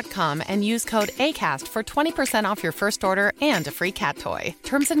prettylitter.com and use code ACAST for 20% off your first order and a free cat toy.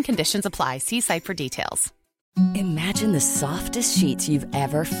 Terms and conditions apply. See site for details. Imagine the softest sheets you've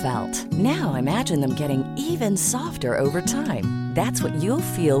ever felt. Now imagine them getting even softer over time. That's what you'll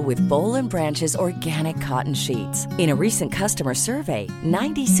feel with Boll & Branch's organic cotton sheets. In a recent customer survey,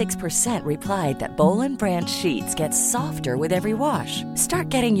 96% replied that Boll & Branch sheets get softer with every wash. Start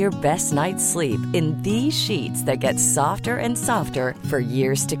getting your best night's sleep in these sheets that get softer and softer for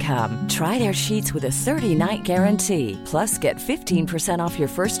years to come. Try their sheets with a 30-night guarantee. Plus, get 15% off your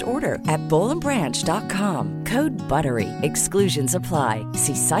first order at bollandbranch.com. Code BUTTERY. Exclusions apply.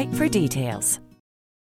 See site for details.